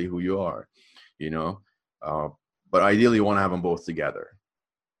not really who you are, you know. But ideally, you want to have them both together.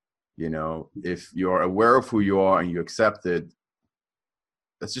 You know, if you're aware of who you are and you accept it,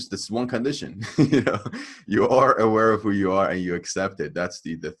 that's one condition. You know, you are aware of who you are and you accept it. That's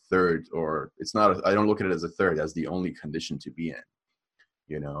the third, or it's not. I don't look at it as a third. That's the only condition to be in.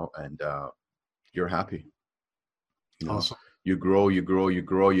 You know, and you're happy. You know, Awesome. you grow, you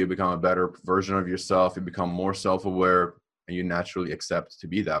become a better version of yourself. You become more self-aware, and you naturally accept to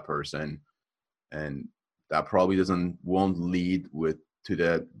be that person. And that probably won't lead to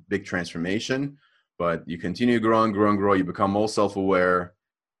the big transformation, but you continue growing, you become more self-aware.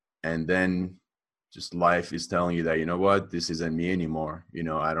 And then just life is telling you that, you know what, this isn't me anymore. You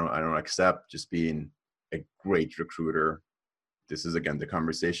know, I don't accept just being a great recruiter. This is, again, the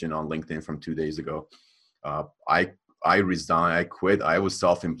conversation on LinkedIn from 2 days ago. I resigned. I quit. I was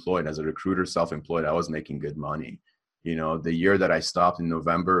self-employed as a recruiter, self-employed. I was making good money. You know, the year that I stopped in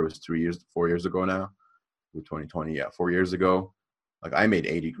November, it was 4 years ago now. 2020, yeah, 4 years ago. Like I made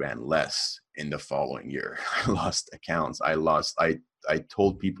 80 grand less in the following year. I lost accounts. I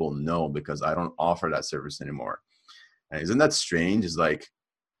told people no because I don't offer that service anymore. And isn't that strange? It's like,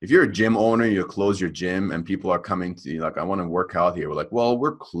 if you're a gym owner, you close your gym and people are coming to you like, I want to work out here. We're like, well,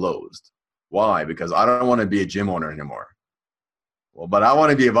 we're closed. Why? Because I don't want to be a gym owner anymore. Well, but I want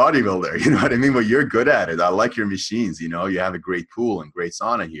to be a bodybuilder. You know what I mean? But you're good at it. I like your machines. You know, you have a great pool and great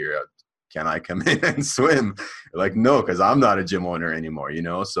sauna here. Can I come in and swim? Like, no, because I'm not a gym owner anymore, you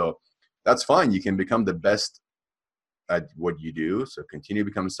know? So that's fine. You can become the best at what you do. So continue to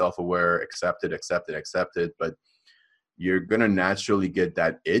become self-aware, accept it. But you're going to naturally get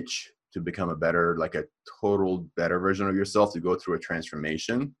that itch to become a better, like a total better version of yourself, to go through a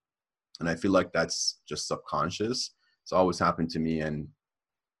transformation. And I feel like that's just subconscious. It's always happened to me. And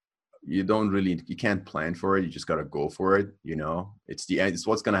you can't plan for it. You just got to go for it. You know, it's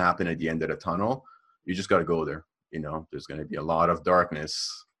what's going to happen at the end of the tunnel. You just got to go there. You know, there's going to be a lot of darkness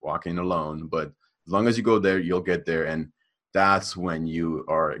walking alone, but as long as you go there, you'll get there. And that's when you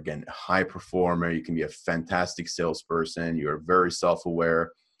are, again, a high performer. You can be a fantastic salesperson. You're very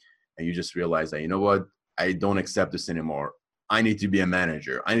self-aware, and you just realize that, you know what, I don't accept this anymore. I need to be a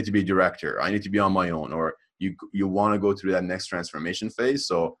manager. I need to be a director. I need to be on my own. Or you want to go through that next transformation phase.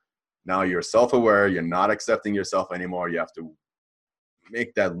 So now you're self-aware. You're not accepting yourself anymore. You have to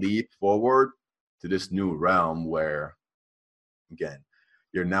make that leap forward to this new realm where, again,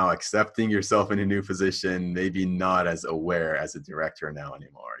 you're now accepting yourself in a new position, maybe not as aware as a director now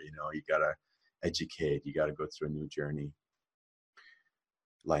anymore. You know, you got to educate. You got to go through a new journey.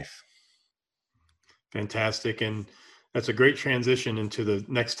 Life. Fantastic. And that's a great transition into the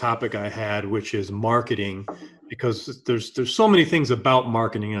next topic I had, which is marketing, because there's so many things about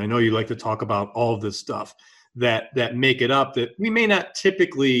marketing. And I know you like to talk about all of this stuff that make it up that we may not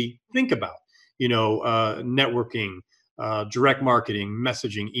typically think about, you know, networking, direct marketing,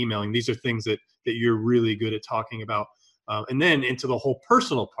 messaging, emailing. These are things that you're really good at talking about. And then into the whole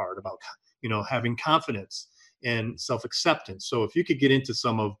personal part about, you know, having confidence and self-acceptance. So if you could get into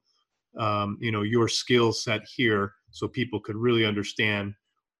some of, you know, your skill set here so people could really understand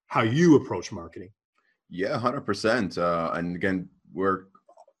how you approach marketing. Yeah, 100%. And again, we're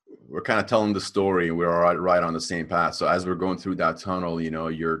kind of telling the story, and we're all right on the same path. So as we're going through that tunnel, you know,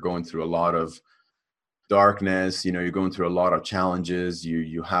 you're going through a lot of darkness, you know, you're going through a lot of challenges.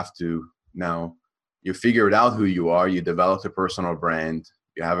 You have to, now you figured out who you are, you developed a personal brand,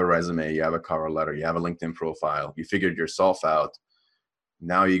 you have a resume, you have a cover letter, you have a LinkedIn profile, you figured yourself out.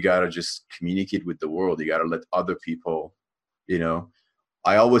 Now you got to just communicate with the world. You got to let other people, you know,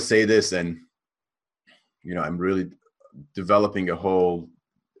 I always say this, and, you know, I'm really developing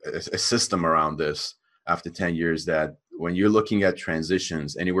a system around this after 10 years, that when you're looking at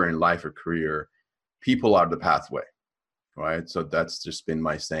transitions anywhere in life or career, people are the pathway, right? So that's just been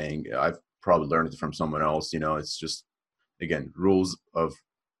my saying. I've probably learned it from someone else. You know, it's again, rules of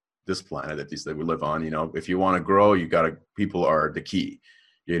this planet, at least that we live on. If you want to grow, people are the key,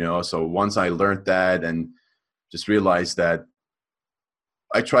 So once I learned that and just realized that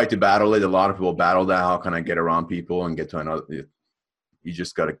I tried to battle it. A lot of people battle that. How can I get around people and get to another? You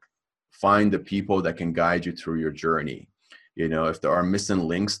just got to find the people that can guide you through your journey. If there are missing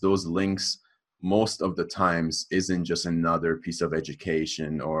links, those links most of the times isn't just another piece of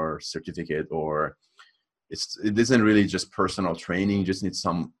education or certificate, or it isn't really just personal training. You just need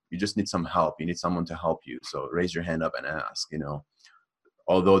some help. You need someone to help you. So raise your hand up and ask,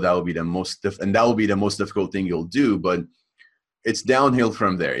 although that will be the most difficult thing you'll do, but it's downhill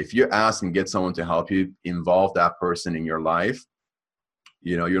from there. If you ask and get someone to help you, involve that person in your life,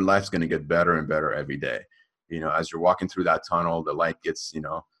 your life's going to get better and better every day. As you're walking through that tunnel, the light gets,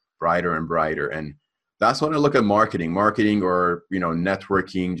 brighter and brighter. And that's when I look at marketing or,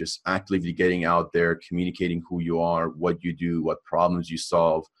 networking, just actively getting out there, communicating who you are, what you do, what problems you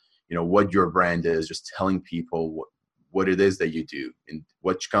solve, what your brand is, just telling people what it is that you do, in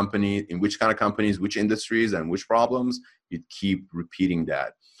which kind of companies, which industries, and which problems. You keep repeating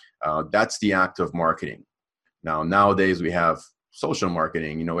that. That's the act of marketing. Nowadays we have social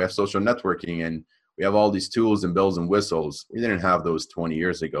marketing, we have social networking, and we have all these tools and bells and whistles. We didn't have those 20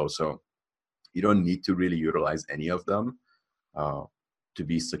 years ago. So you don't need to really utilize any of them to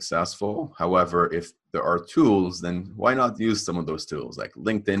be successful. However, if there are tools, then why not use some of those tools? Like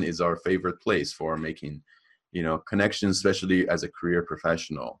LinkedIn is our favorite place for making, connections, especially as a career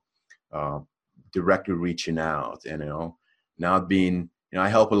professional, directly reaching out, not being, I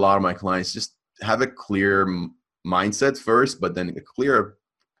help a lot of my clients just have a clear mindset first, but then a clear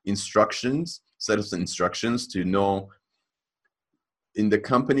set of instructions to know in the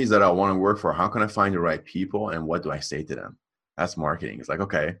companies that I want to work for, how can I find the right people and what do I say to them? That's marketing. It's like,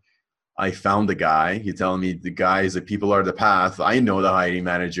 okay, I found the guy. You're telling me the people are the path. I know the hiring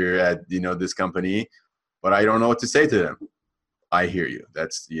manager at, this company, but I don't know what to say to them. I hear you.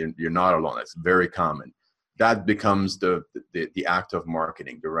 You're not alone. That's very common. That becomes the act of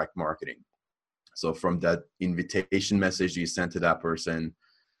marketing, direct marketing. So from that invitation message you sent to that person,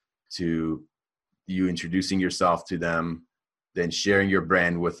 to you introducing yourself to them, then sharing your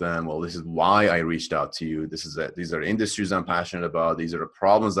brand with them. Well, this is why I reached out to you. These are the industries I'm passionate about. These are the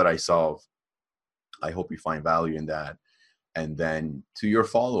problems that I solve. I hope you find value in that. And then to your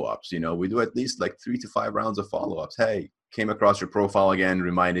follow-ups, we do at least like 3 to 5 rounds of follow-ups. Hey, came across your profile again,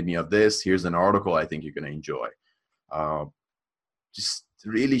 reminded me of this. Here's an article I think you're going to enjoy. Just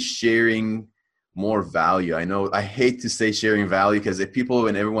really sharing more value. I know I hate to say sharing value, because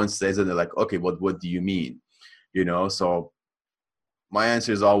when everyone says it, they're like, okay, what do you mean? So my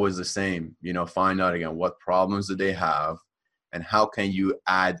answer is always the same. Find out again, what problems do they have and how can you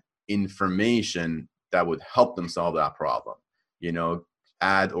add information that would help them solve that problem?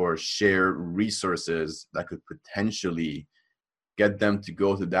 Add or share resources that could potentially get them to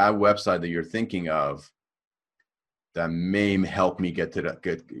go to that website that you're thinking of that may help me get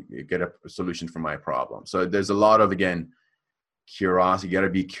a solution for my problem. So there's a lot of, again, curiosity. You got to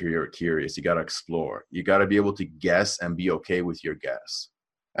be curious. You got to explore. You got to be able to guess and be okay with your guess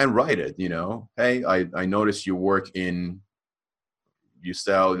and write it. Hey, I noticed you work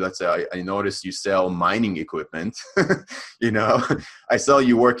let's say I noticed you sell mining equipment. I saw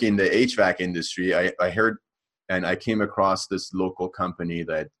you work in the HVAC industry. I heard, and I came across this local company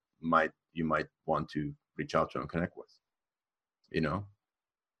that you might want to reach out to and connect with.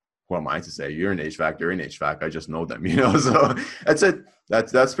 Who am I to say you're in HVAC, they're in HVAC? I just know them, so that's it.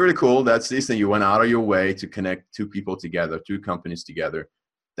 That's pretty cool. That's this thing. You went out of your way to connect two people together, two companies together.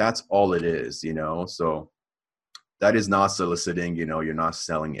 That's all it is, so that is not soliciting, you're not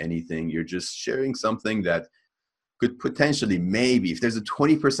selling anything. You're just sharing something that could potentially, maybe, if there's a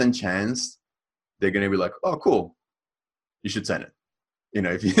 20% chance, they're going to be like, oh, cool, you should send it.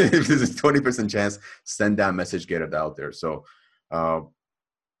 If there's a 20% chance, send that message, get it out there. So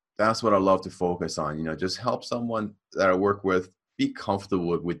that's what I love to focus on, just help someone that I work with be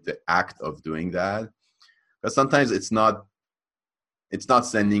comfortable with the act of doing that. Because sometimes it's not the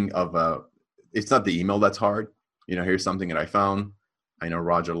email that's hard. Here's something that I found. I know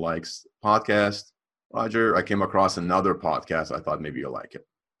Roger likes podcast. Roger, I came across another podcast. I thought maybe you'll like it.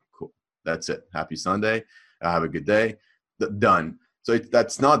 Cool. That's it. Happy Sunday. Have a good day. Done. So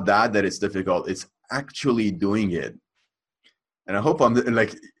that's not that it's difficult. It's actually doing it. And I hope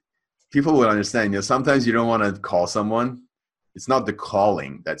people will understand, sometimes you don't want to call someone. It's not the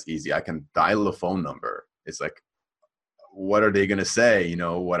calling that's easy. I can dial a phone number. It's like, what are they going to say?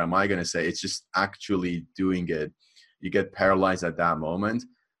 What am I going to say? It's just actually doing it. You get paralyzed at that moment.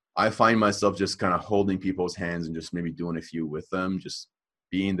 I find myself just kind of holding people's hands and just maybe doing a few with them, just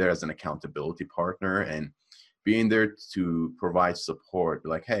being there as an accountability partner and being there to provide support.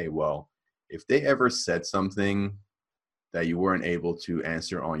 Like, hey, well, if they ever said something that you weren't able to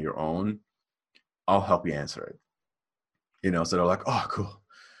answer on your own, I'll help you answer it. So they're like, oh, cool.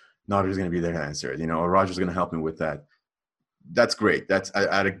 Nader's going to be there to answer it, or Roger's going to help me with that. That's great. That's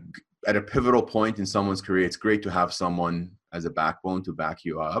at a pivotal point in someone's career. It's great to have someone as a backbone to back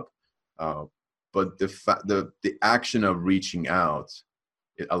you up. But the action of reaching out,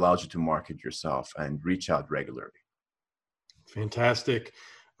 it allows you to market yourself and reach out regularly. Fantastic.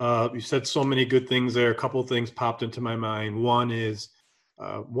 You said so many good things there. A couple of things popped into my mind. One is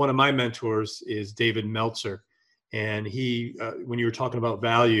one of my mentors is David Meltzer. And he, when you were talking about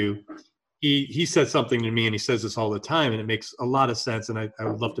value, he said something to me, and he says this all the time, and it makes a lot of sense. And I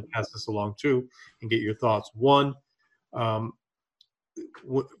would love to pass this along too and get your thoughts. One, when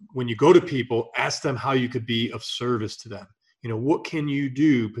you go to people, ask them how you could be of service to them. What can you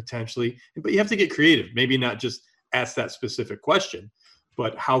do potentially? But you have to get creative. Maybe not just ask that specific question,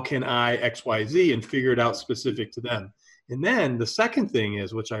 but how can I X, Y, Z, and figure it out specific to them. And then the second thing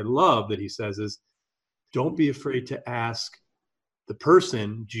is, which I love that he says, is don't be afraid to ask the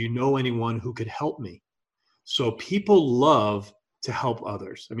person, do you know anyone who could help me? So people love to help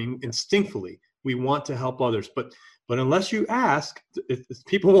others. I mean, instinctively, we want to help others, but unless you ask,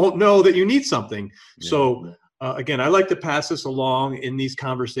 people won't know that you need something. Yeah. So again, I like to pass this along in these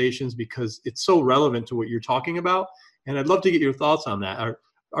conversations because it's so relevant to what you're talking about. And I'd love to get your thoughts on that.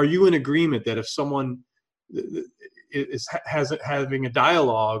 Are you in agreement that if someone is having a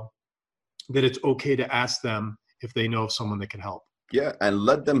dialogue, that it's okay to ask them if they know of someone that can help? Yeah, and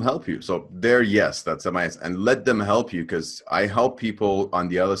let them help you. So yes, that's a nice, and let them help you, because I help people on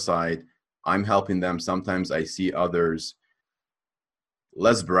the other side. I'm helping them. Sometimes I see others.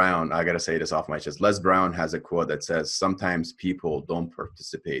 Les Brown, I got to say this off my chest. Les Brown has a quote that says, sometimes people don't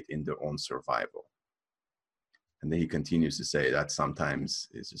participate in their own survival. And then he continues to say that sometimes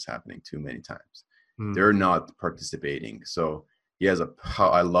it's just happening too many times. They're not participating. So he has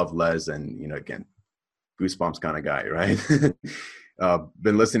I love Les, and, again, goosebumps kind of guy, right?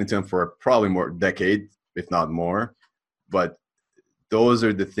 Been listening to him for probably more decade, if not more. But those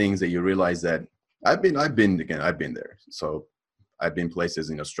are the things that you realize that I've been there. So I've been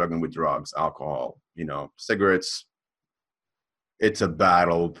places, struggling with drugs, alcohol, cigarettes. It's a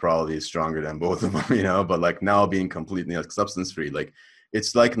battle, probably stronger than both of them, but like now being completely substance free, like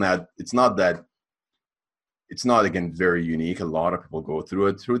it's like that. It's not, again, very unique. A lot of people go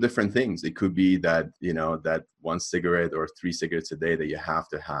through different things. It could be that, that one cigarette or 3 cigarettes a day that you have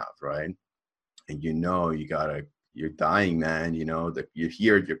to have, right? And you're dying, man, that you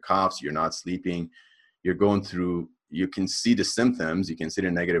hear your coughs, you're not sleeping, you're going through, you can see the symptoms, you can see the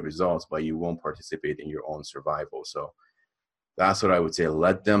negative results, but you won't participate in your own survival. So that's what I would say.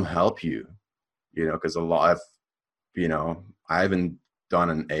 Let them help you, because a lot of, I haven't done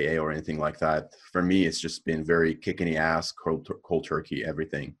an AA or anything like that. For me, it's just been very kick in the ass, cold turkey,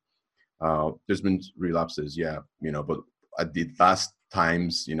 everything. There's been relapses, yeah, but at the last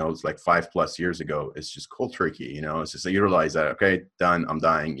times, it's like 5+ years ago, it's just cold turkey, it's just like you realize that, okay, done, I'm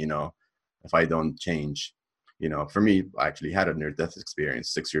dying, if I don't change. For me, I actually had a near-death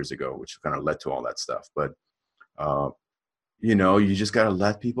experience 6 years ago, which kind of led to all that stuff. But, you just got to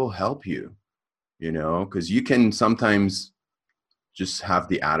let people help you, because you can sometimes just have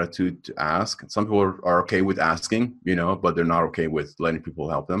the attitude to ask. Some people are okay with asking, but they're not okay with letting people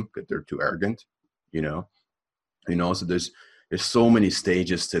help them because they're too arrogant, so there's so many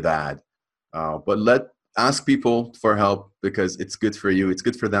stages to that. But ask people for help, because it's good for you. It's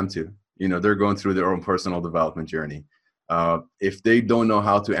good for them too. They're going through their own personal development journey. If they don't know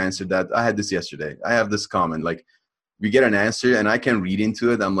how to answer that, I had this yesterday. I have this comment, like we get an answer and I can read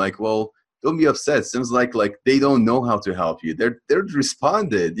into it. I'm like, well, don't be upset. Seems like they don't know how to help you. They're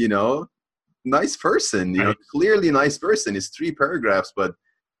responded, nice person, right. Clearly nice person. It's 3 paragraphs, but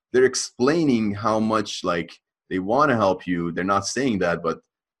they're explaining how much they want to help you. They're not saying that, but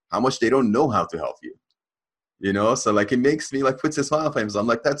how much they don't know how to help you. So it makes me puts a smile on my face. I'm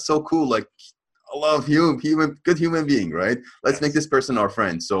like, that's so cool. I love good human being, right? Let's make this person our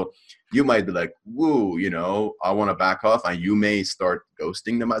friend. So you might be like, woo, I want to back off, and you may start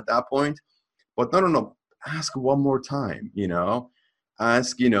ghosting them at that point. But no. Ask one more time,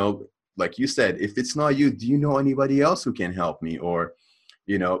 ask, like you said, if it's not you, do you know anybody else who can help me? Or,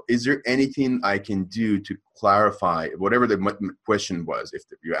 is there anything I can do to clarify whatever the question was? If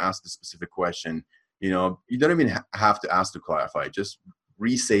you ask the specific question, you don't even have to ask to clarify. Just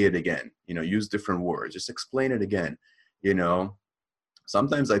re-say it again, use different words, just explain it again,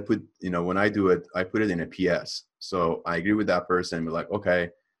 sometimes I put, when I do it, I put it in a PS. So I agree with that person. Be like, okay,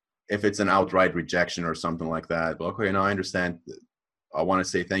 if it's an outright rejection or something like that, well, okay, I understand. I want to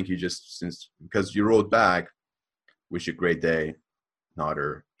say thank you just because you wrote back, wish you a great day,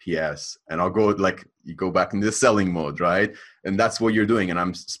 Nader, PS. And I'll go like, you go back into the selling mode, right? And that's what you're doing. And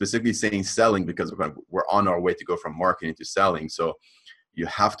I'm specifically saying selling because we're on our way to go from marketing to selling. So you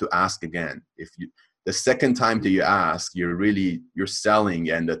have to ask again. The second time that you ask, you're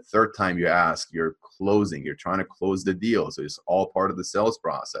selling. And the third time you ask, you're closing. You're trying to close the deal. So it's all part of the sales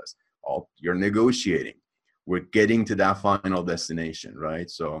process. You're negotiating. We're getting to that final destination, right?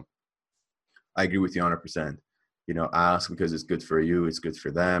 So I agree with you 100%. Ask because it's good for you, it's good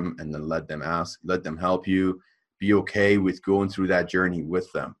for them, and then let them ask, let them help you. Be okay with going through that journey with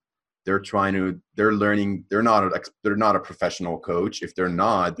them. They're learning. They're not a professional coach. If they're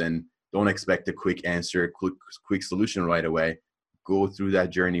not, then don't expect a quick answer, quick solution right away. Go through that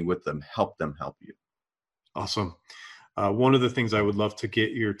journey with them. Help them help you. Awesome. One of the things I would love to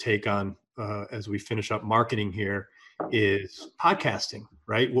get your take on as we finish up marketing here is podcasting,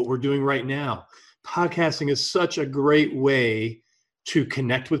 right? What we're doing right now. Podcasting is such a great way to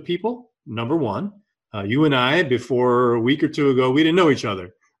connect with people. Number one, you and I, before a week or two ago, we didn't know each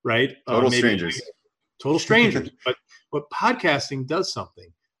other, right? Total strangers. Total strangers. But podcasting does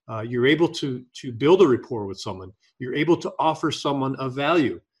something. You're able to build a rapport with someone. You're able to offer someone a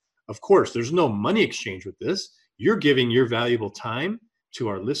value. Of course, there's no money exchange with this. You're giving your valuable time to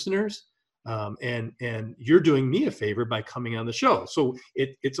our listeners. And you're doing me a favor by coming on the show. So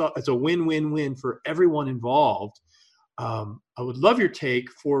it's a win-win-win for everyone involved. I would love your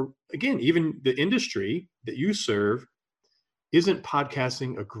take for, again, even the industry that you serve. Isn't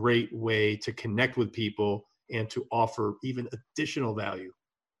podcasting a great way to connect with people and to offer even additional value?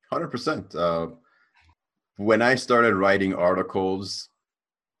 100%. When I started writing articles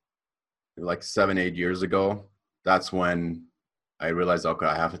like 7-8 years ago, that's when I realized, okay,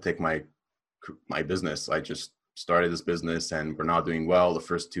 I have to take my business. I just started this business and we're not doing well. The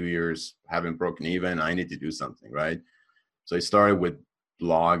first 2 years haven't broken even. I need to do something, right? So I started with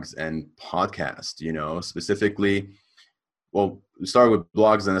blogs and podcasts, specifically. Well, we started with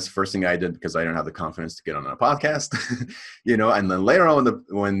blogs, and that's the first thing I did because I didn't have the confidence to get on a podcast, and then later on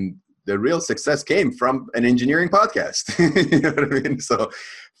when the real success came from an engineering podcast, you know what I mean? So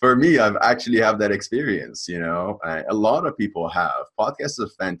for me, I've actually have that experience, a lot of people have. Podcasts are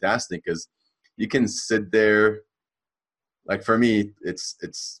fantastic because you can sit there. Like for me,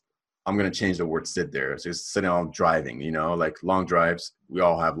 I'm going to change the word sit there. So just sitting on driving, like long drives. We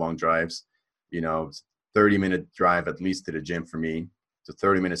all have long drives, 30-minute drive at least to the gym for me. So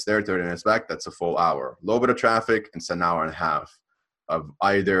 30 minutes there, 30 minutes back, that's a full hour. A little bit of traffic, and it's an hour and a half of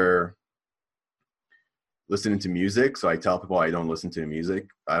either listening to music. So I tell people I don't listen to music.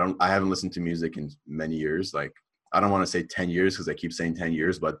 I haven't listened to music in many years. Like, I don't want to say 10 years because I keep saying 10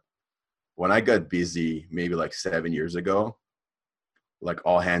 years, but when I got busy, maybe like 7 years ago, like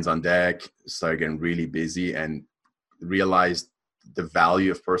all hands on deck, started getting really busy and realized the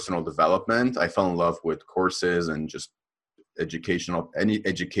value of personal development. I fell in love with courses and just any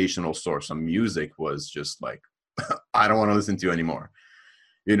educational source. So music was just like, I don't want to listen to anymore,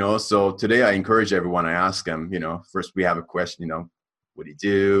 So today I encourage everyone. I ask them, first we have a question, what do you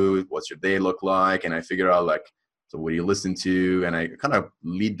do? What's your day look like? And I figure out like, so what do you listen to? And I kind of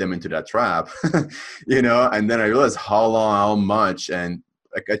lead them into that trap, and then I realized how long, how much. And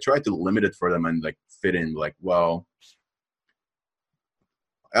like, I tried to limit it for them and like fit in like, well,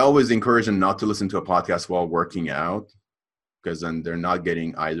 I always encourage them not to listen to a podcast while working out, because then they're not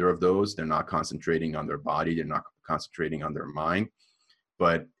getting either of those. They're not concentrating on their body. They're not concentrating on their mind.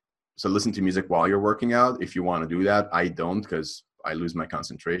 But so listen to music while you're working out if you want to do that. I don't, because I lose my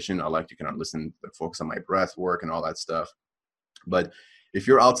concentration. I like to kind of listen, focus on my breath work and all that stuff. But if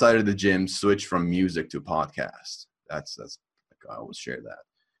you're outside of the gym, switch from music to podcast. That's like, I always share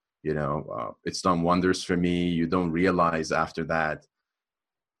that. It's done wonders for me. You don't realize after that,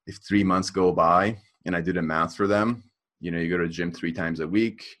 if 3 months go by, and I do the math for them, you go to the gym 3 times a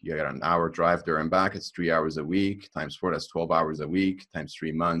week, you got an hour drive there and back, it's 3 hours a week, times 4, that's 12 hours a week, times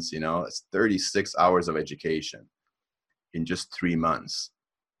 3 months, it's 36 hours of education in just 3 months.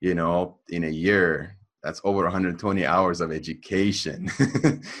 In a year, that's over 120 hours of education.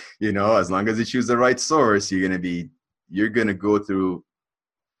 As long as you choose the right source, you're going to go through,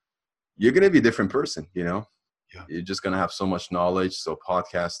 you're going to be a different person, Yeah. You're just going to have so much knowledge. So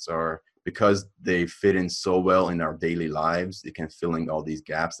podcasts are, because they fit in so well in our daily lives, they can fill in all these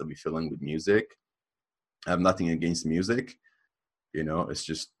gaps that we fill in with music. I have nothing against music.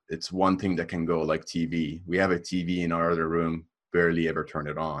 It's one thing that can go, like TV. We have a TV in our other room. barely ever turn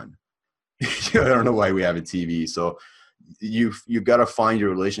it on. I don't know why we have a TV. So you've got to find your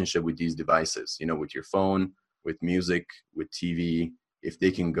relationship with these devices, with your phone, with music, with TV. If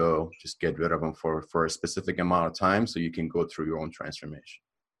they can go, just get rid of them for a specific amount of time so you can go through your own transformation.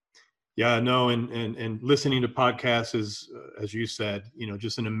 Yeah, no, and listening to podcasts is, as you said,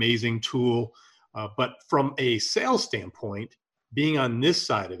 just an amazing tool. But from a sales standpoint, being on this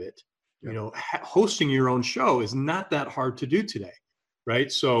side of it, hosting your own show is not that hard to do today,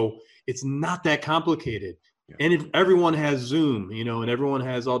 right? So it's not that complicated. Yeah. And everyone has Zoom, and everyone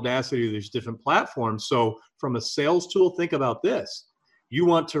has Audacity. There's different platforms. So from a sales tool, think about this. You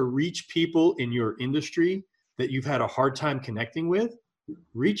want to reach people in your industry that you've had a hard time connecting with,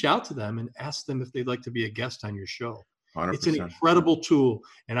 reach out to them and ask them if they'd like to be a guest on your show. 100%. It's an incredible tool.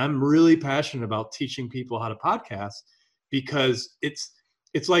 And I'm really passionate about teaching people how to podcast, because it's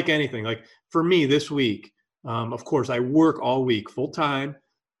like anything. Like for me this week, of course, I work all week full time,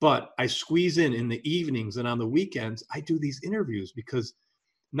 but I squeeze in the evenings and on the weekends, I do these interviews, because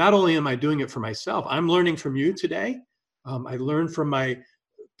not only am I doing it for myself, I'm learning from you today. I learned from my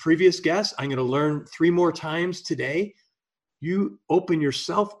previous guests. I'm going to learn 3 more times today. You open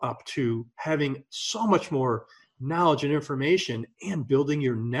yourself up to having so much more knowledge and information, and building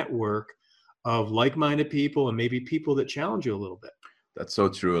your network of like-minded people, and maybe people that challenge you a little bit. That's so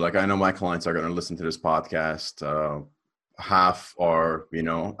true. Like, I know my clients are going to listen to this podcast. Half are,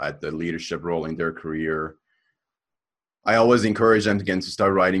 at the leadership role in their career. I always encourage them to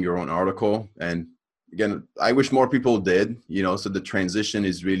start writing your own article. And again, I wish more people did, so the transition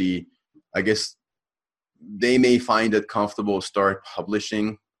is really, I guess, they may find it comfortable to start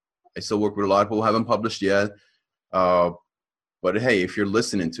publishing. I still work with a lot of people who haven't published yet. But hey, if you're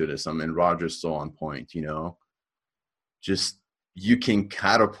listening to this, Roger's so on point, just, you can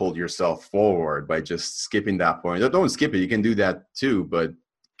catapult yourself forward by just skipping that point. Don't skip it. You can do that too, but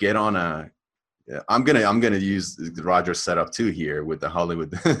get on I'm gonna use Roger's setup too here with the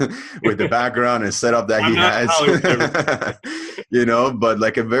Hollywood, with the background and setup that he has. But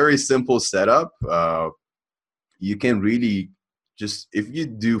like a very simple setup, you can really just, if you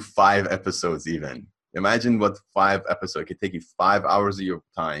do 5 episodes, even imagine what 5 episodes could take you 5 hours of your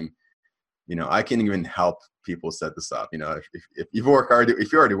time. I can even help people set this up. If you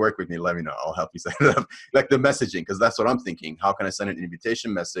already work with me, let me know. I'll help you set it up. Like the messaging, because that's what I'm thinking. How can I send an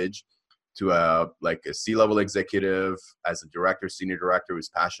invitation message to a C-level executive, as a director, senior director who's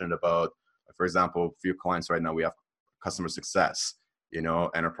passionate about, for example, a few clients right now, we have customer success,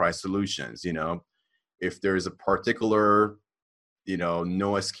 enterprise solutions, if there's a particular,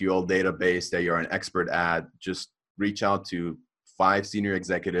 NoSQL database that you're an expert at, just reach out to 5 senior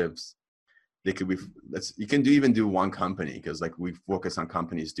executives. They could be, you can even do one company, because like we focus on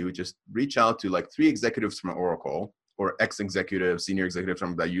companies too. Just reach out to like 3 executives from Oracle, or ex-executive, senior executive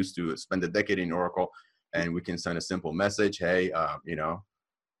from that used to spend a decade in Oracle, and we can send a simple message. Hey,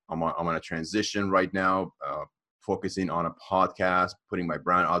 I'm on a transition right now, focusing on a podcast, putting my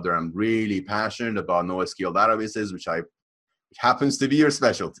brand out there. I'm really passionate about NoSQL databases, which happens to be your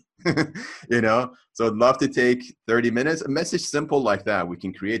specialty, So I'd love to take 30 minutes, a message simple like that. We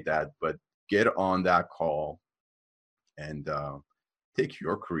can create that, but get on that call and take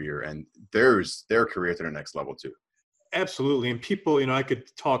your career and their career to the next level too. Absolutely. And people, I could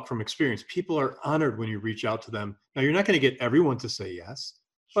talk from experience. People are honored when you reach out to them. Now, you're not going to get everyone to say yes,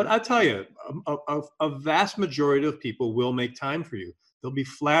 but I tell you, a vast majority of people will make time for you. They'll be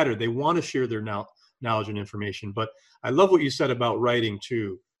flattered. They want to share their knowledge and information. But I love what you said about writing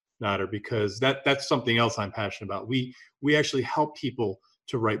too, Nader, because that's something else I'm passionate about. We actually help people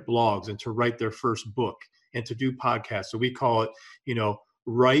to write blogs and to write their first book and to do podcasts. So we call it,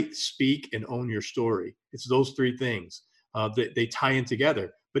 write, speak, and own your story. It's those 3 things that they tie in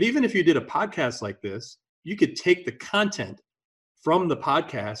together. But even if you did a podcast like this, you could take the content from the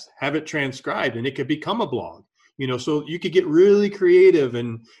podcast, have it transcribed, and it could become a blog. So you could get really creative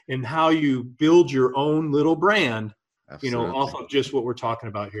in how you build your own little brand. Absolutely. Off of just what we're talking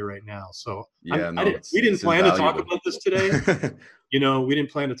about here right now. So yeah, we didn't plan to talk about this today. We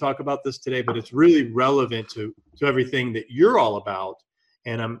didn't plan to talk about this today, but it's really relevant to everything that you're all about.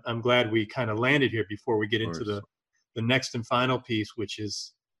 And I'm glad we kind of landed here before we get into the next and final piece, which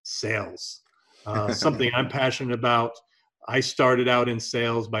is sales. Something I'm passionate about. I started out in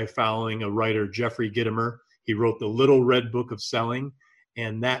sales by following a writer, Jeffrey Gitomer. He wrote the Little Red Book of Selling,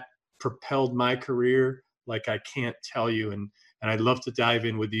 and that propelled my career like I can't tell you. And I'd love to dive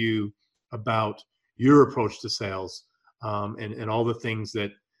in with you about your approach to sales, and all the things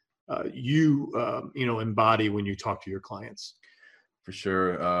that you embody when you talk to your clients. For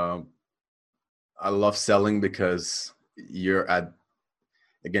sure. I love selling because you're at,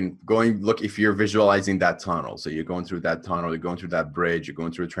 again, look, if you're visualizing that tunnel, so you're going through that tunnel, you're going through that bridge, you're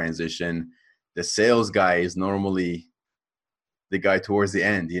going through a transition, the sales guy is normally the guy towards the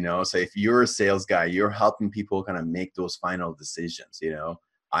end, So if you're a sales guy, you're helping people kind of make those final decisions,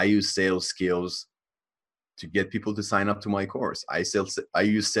 I use sales skills to get people to sign up to my course. I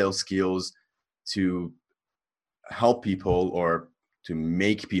use sales skills to help people or to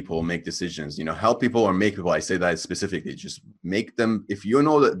make people make decisions, help people or make people. I say that specifically, just make them, if you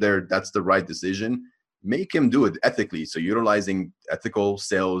know that that's the right decision, make them do it ethically. So utilizing ethical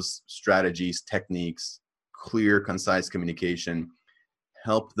sales strategies, techniques, clear, concise communication,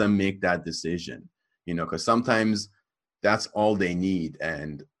 help them make that decision, because sometimes that's all they need.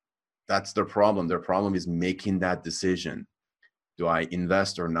 And that's their problem. Their problem is making that decision. Do I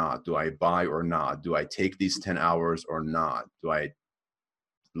invest or not? Do I buy or not? Do I take these 10 hours or not? Do I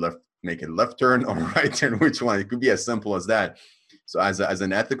make a left turn or right turn? Which one? It could be as simple as that. So as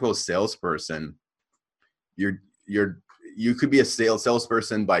an ethical salesperson, you could be a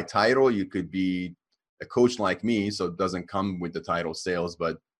salesperson by title. You could be a coach like me, so it doesn't come with the title sales,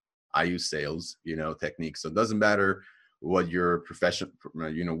 but I use sales, techniques. So it doesn't matter what your profession,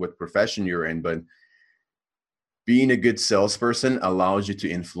 what profession you're in, but being a good salesperson allows you to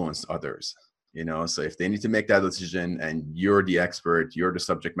influence others, so if they need to make that decision and you're the expert, you're the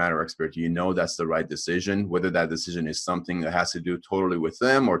subject matter expert, that's the right decision, whether that decision is something that has to do totally with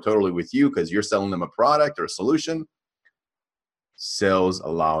them or totally with you because you're selling them a product or a solution. Sales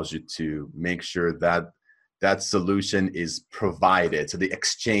allows you to make sure that that solution is provided. So the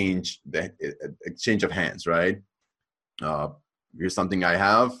exchange of hands, right? Here's something I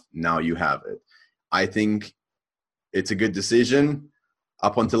have, now you have it. I think it's a good decision.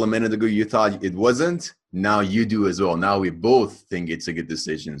 Up until a minute ago, you thought it wasn't. Now you do as well. Now we both think it's a good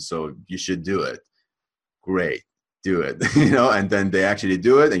decision. So you should do it. Great, do it. And then they actually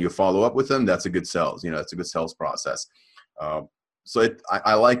do it and you follow up with them. That's a good sales. That's a good sales process. So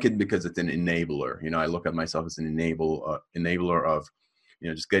I like it because it's an enabler. I look at myself as an enabler of,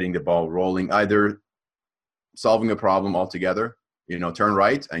 just getting the ball rolling, either solving a problem altogether, turn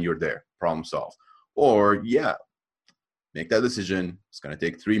right and you're there, problem solved. Or make that decision. It's going to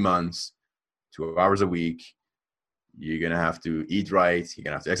take 3 months, 2 hours a week. You're going to have to eat right. You're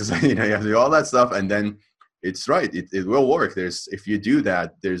going to have to exercise, you have to do all that stuff. And then it's right. It will work. If you do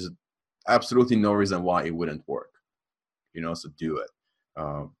that, there's absolutely no reason why it wouldn't work. So do it.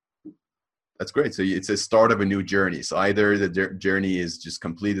 That's great. So it's a start of a new journey. So either the journey is just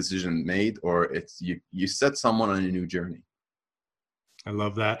complete decision made, or it's you set someone on a new journey. I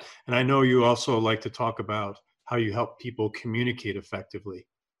love that. And I know you also like to talk about how you help people communicate effectively.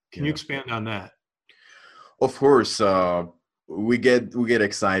 Can you expand on that? Of course. We get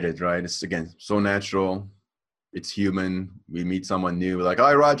excited, right? It's, again, so natural. It's human. We meet someone new. We're like,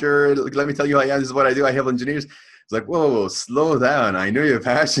 hi, Roger, let me tell you, this is what I do. I help engineers. It's like, whoa, slow down. I know you're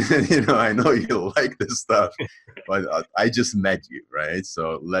passionate. I know you like this stuff, but I just met you, right?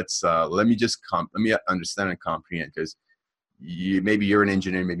 So let me understand and comprehend, because maybe you're an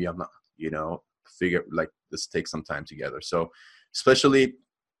engineer, maybe I'm not, let's take some time together. So especially,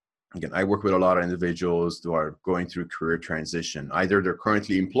 again, I work with a lot of individuals who are going through career transition. Either they're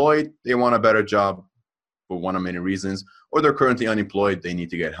currently employed, they want a better job for one of many reasons, or they're currently unemployed, they need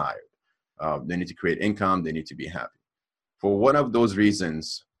to get hired. They need to create income, they need to be happy. For one of those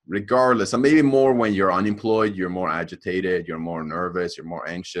reasons, regardless, and maybe more when you're unemployed, you're more agitated, you're more nervous, you're more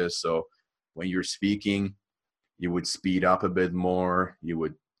anxious. So when you're speaking, you would speed up a bit more, you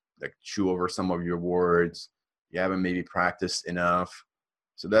would chew over some of your words, you haven't maybe practiced enough.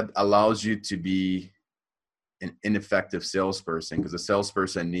 So that allows you to be an ineffective salesperson, because a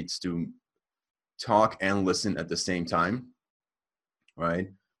salesperson needs to talk and listen at the same time, right?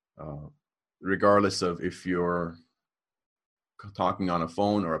 Regardless of if you're talking on a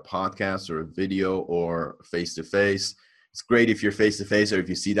phone or a podcast or a video or face-to-face. It's great if you're face-to-face or if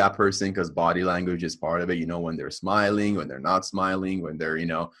you see that person, because body language is part of it. When they're smiling, when they're not smiling, when they're,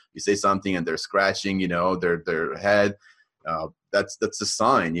 you say something and they're scratching, their head. That's a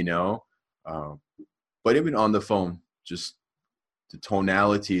sign, But even on the phone, just the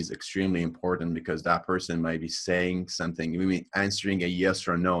tonality is extremely important, because that person might be saying something, maybe answering a yes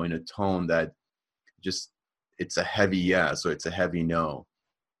or no in a tone that just, it's a heavy yes, or it's a heavy no.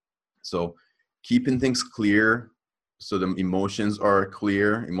 So keeping things clear, so the emotions are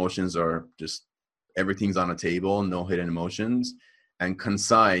clear. Emotions are just, everything's on a table, no hidden emotions, and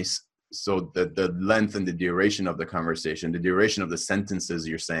concise. So that the length and the duration of the conversation, the duration of the sentences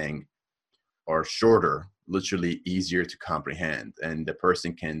you're saying are shorter, literally easier to comprehend. And the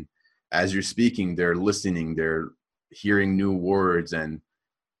person can, as you're speaking, they're listening, they're hearing new words, and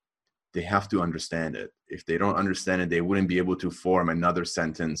they have to understand it. If they don't understand it, they wouldn't be able to form another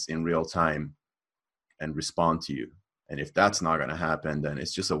sentence in real time and respond to you. And if that's not going to happen, then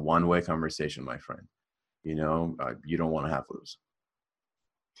it's just a one-way conversation, my friend. You don't want to have those.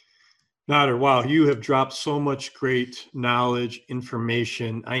 Nader, wow, you have dropped so much great knowledge,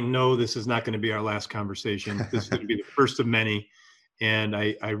 information. I know this is not going to be our last conversation. This is going to be the first of many. And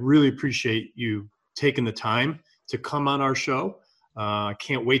I really appreciate you taking the time to come on our show. I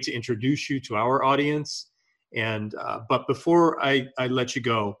can't wait to introduce you to our audience. And but before I let you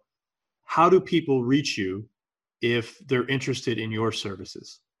go, how do people reach you if they're interested in your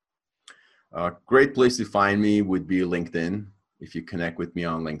services? Great place to find me would be LinkedIn. If you connect with me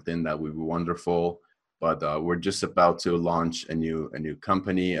on LinkedIn, that would be wonderful. But we're just about to launch a new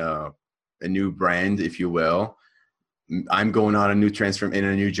company, a new brand, if you will. I'm going on a new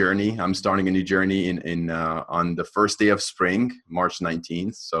journey. I'm starting a new journey on the first day of spring, March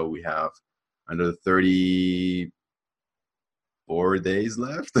 19th. So we have under 34 days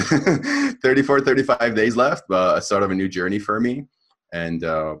left, 35 days left, sort of a new journey for me. And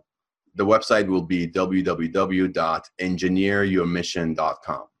the website will be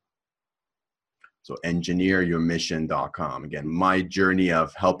www.engineeryourmission.com. So engineeryourmission.com. Again, my journey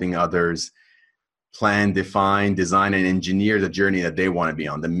of helping others plan, define, design, and engineer the journey that they want to be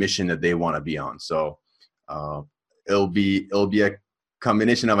on, the mission that they want to be on. So it'll be a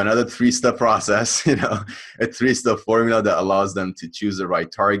combination of another 3-step process, a 3-step formula that allows them to choose the right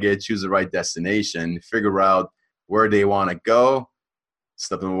target, choose the right destination, figure out where they want to go.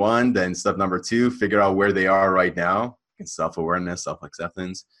 Step number 1, then step number 2, figure out where they are right now, self-awareness,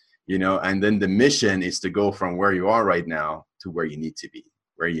 self-acceptance, and then the mission is to go from where you are right now to where you need to be,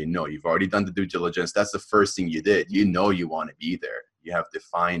 where you've already done the due diligence. That's the first thing you did. You want to be there. You have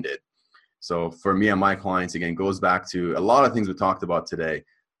defined it. So for me and my clients, again, goes back to a lot of things we talked about today.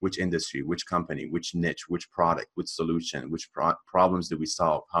 Which industry, which company, which niche, which product, which solution, which problems do we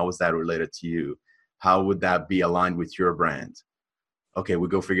solve? How is that related to you? How would that be aligned with your brand? Okay, we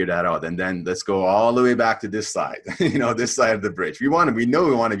go figure that out. And then let's go all the way back to this side, this side of the bridge. We know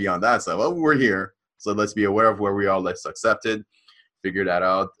we want to be on that side. Well, we're here. So let's be aware of where we are. Let's accept it, figure that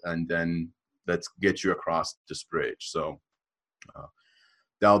out, and then let's get you across this bridge. So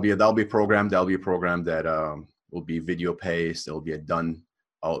that'll be a program. That'll be a program that will be video paced. It'll be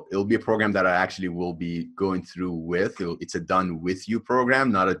it'll be a program that I actually will be going through with. It's a done with you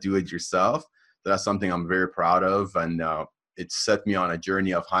program, not a do it yourself. That's something I'm very proud of. And it set me on a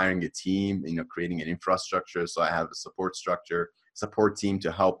journey of hiring a team, creating an infrastructure. So I have a support team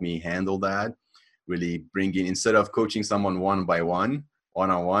to help me handle that. Really bringing, instead of coaching someone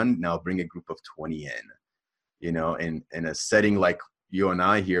one-on-one, now bring a group of 20 in a setting like you and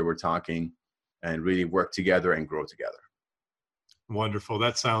I here, we're talking, and really work together and grow together. Wonderful.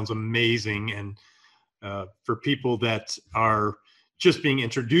 That sounds amazing. And for people that are just being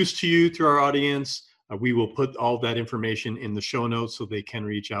introduced to you through our audience, we will put all that information in the show notes so they can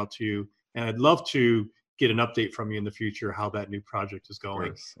reach out to you. And I'd love to get an update from you in the future, how that new project is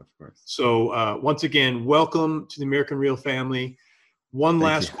going. Of course. So once again, welcome to the American Real family. One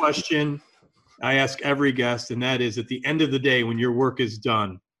last question I ask every guest, and that is, at the end of the day, when your work is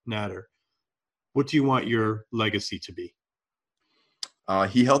done, Nader, what do you want your legacy to be?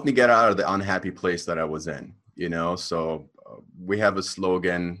 He helped me get out of the unhappy place that I was in, so we have a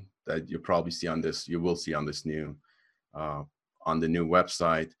slogan that you will see on this new, on the new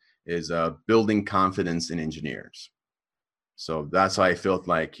website, is building confidence in engineers. So that's how I felt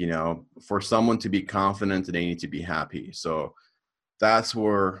like, for someone to be confident, they need to be happy. So that's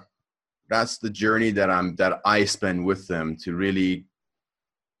the journey that I spend with them, to really,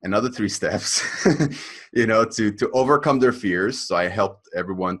 another 3 steps, to overcome their fears. So I helped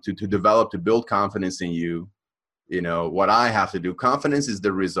everyone to build confidence in you. What I have to do, confidence is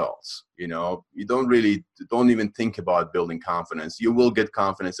the results. You don't even think about building confidence. You will get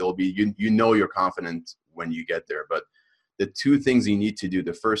confidence. It will be, you're confident when you get there. But the 2 things you need to do,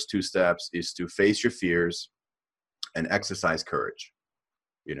 the first 2 steps, is to face your fears and exercise courage.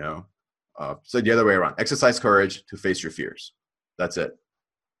 So the other way around, exercise courage to face your fears. That's it.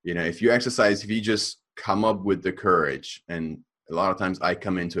 If you just come up with the courage, and a lot of times I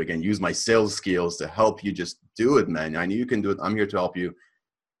come in to, again, use my sales skills to help you just do it, man. I know you can do it. I'm here to help you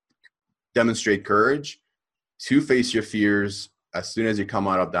demonstrate courage to face your fears. As soon as you come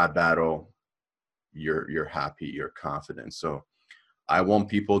out of that battle, you're happy, you're confident. So I want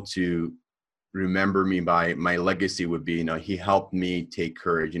people to remember me by my legacy would be, he helped me take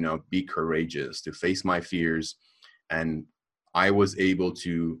courage, be courageous, to face my fears. And I was able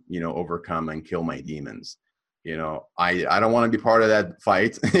to, overcome and kill my demons. I don't want to be part of that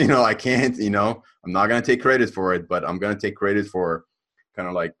fight. I can't, I'm not going to take credit for it, but I'm going to take credit for kind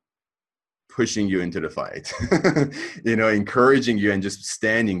of like pushing you into the fight, encouraging you and just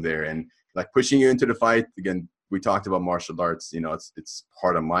standing there and like pushing you into the fight. Again, we talked about martial arts, it's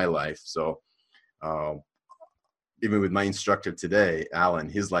part of my life. So even with my instructor today, Alan,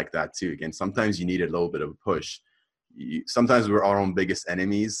 he's like that too. Again, sometimes you need a little bit of a push. Sometimes we're our own biggest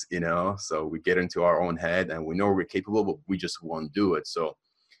enemies, so we get into our own head and we know we're capable, but we just won't do it. So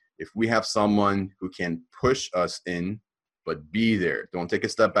if we have someone who can push us in, but be there, don't take a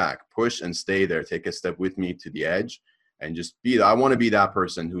step back, push and stay there, take a step with me to the edge and just be there. I want to be that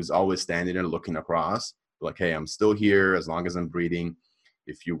person who's always standing there looking across like, hey, I'm still here as long as I'm breathing.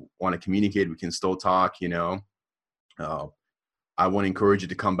 If you want to communicate, we can still talk, I want to encourage you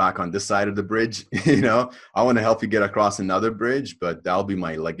to come back on this side of the bridge. I want to help you get across another bridge, but that'll be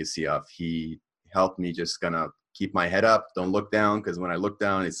my legacy of he helped me just kind of keep my head up. Don't look down, because when I look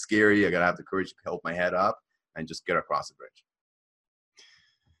down, it's scary. I got to have the courage to hold my head up and just get across the bridge.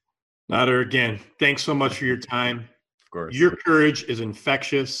 Nader, again, thanks so much for your time. Of course. Your courage is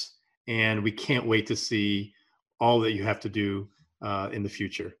infectious, and we can't wait to see all that you have to do in the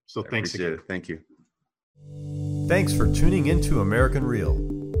future. So thanks again. Thank you. Thanks for tuning into American Real.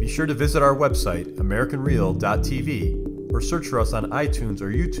 Be sure to visit our website, americanreal.tv, or search for us on iTunes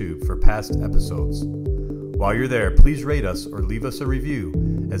or YouTube for past episodes. While you're there, please rate us or leave us a review,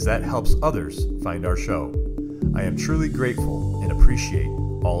 as that helps others find our show. I am truly grateful and appreciate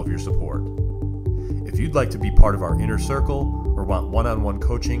all of your support. If you'd like to be part of our inner circle or want one-on-one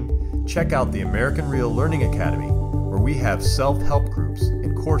coaching, check out the American Real Learning Academy, where we have self-help groups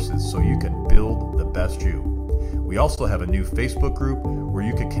and courses so you can build the best you. We also have a new Facebook group where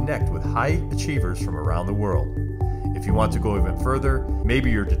you can connect with high achievers from around the world. If you want to go even further, maybe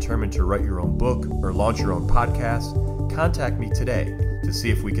you're determined to write your own book or launch your own podcast, contact me today to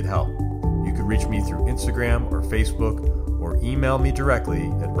see if we could help. You can reach me through Instagram or Facebook, or email me directly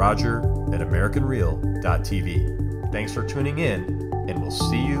at roger@americanreal.tv. Thanks for tuning in, and we'll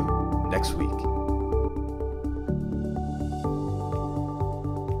see you next week.